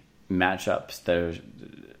lefty-lefty matchups,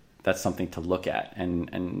 that's something to look at.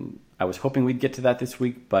 And I was hoping we'd get to that this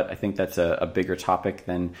week, but I think that's a bigger topic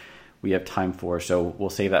than we have time for. So we'll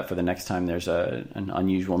save that for the next time there's an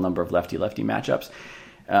unusual number of lefty-lefty matchups.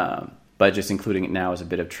 But just including it now as a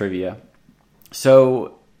bit of trivia.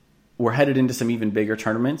 So we're headed into some even bigger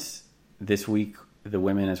tournaments. This week, the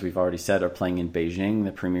women, as we've already said, are playing in Beijing,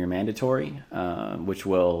 the Premier Mandatory, which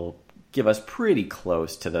will give us pretty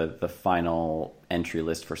close to the final entry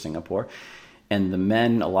list for Singapore. And the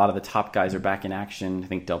men, a lot of the top guys are back in action. I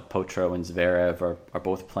think Del Potro and Zverev are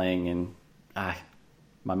both playing in, my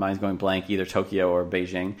mind's going blank, either Tokyo or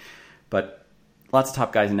Beijing. But lots of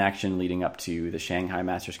top guys in action leading up to the Shanghai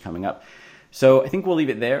Masters coming up. So I think we'll leave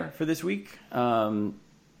it there for this week.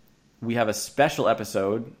 We have a special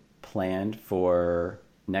episode planned for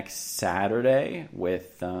next Saturday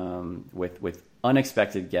with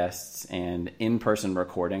unexpected guests and in-person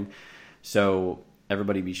recording. So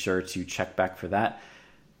everybody be sure to check back for that.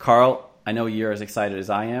 Carl, I know you're as excited as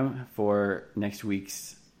I am for next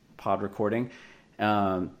week's pod recording.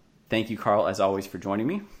 Thank you, Carl, as always, for joining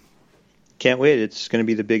me. Can't wait. It's going to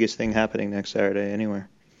be the biggest thing happening next Saturday anywhere.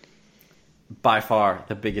 By far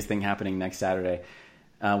the biggest thing happening next Saturday.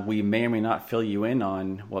 We may or may not fill you in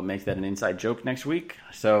on what makes that an inside joke next week.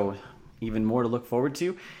 So even more to look forward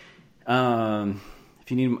to.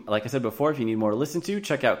 If you need, like I said before, if you need more to listen to,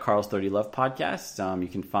 check out Carl's 30 Love podcast. You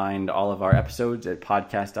can find all of our episodes at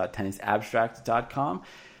podcast.tennisabstract.com.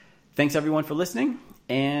 Thanks everyone for listening,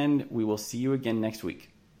 and we will see you again next week.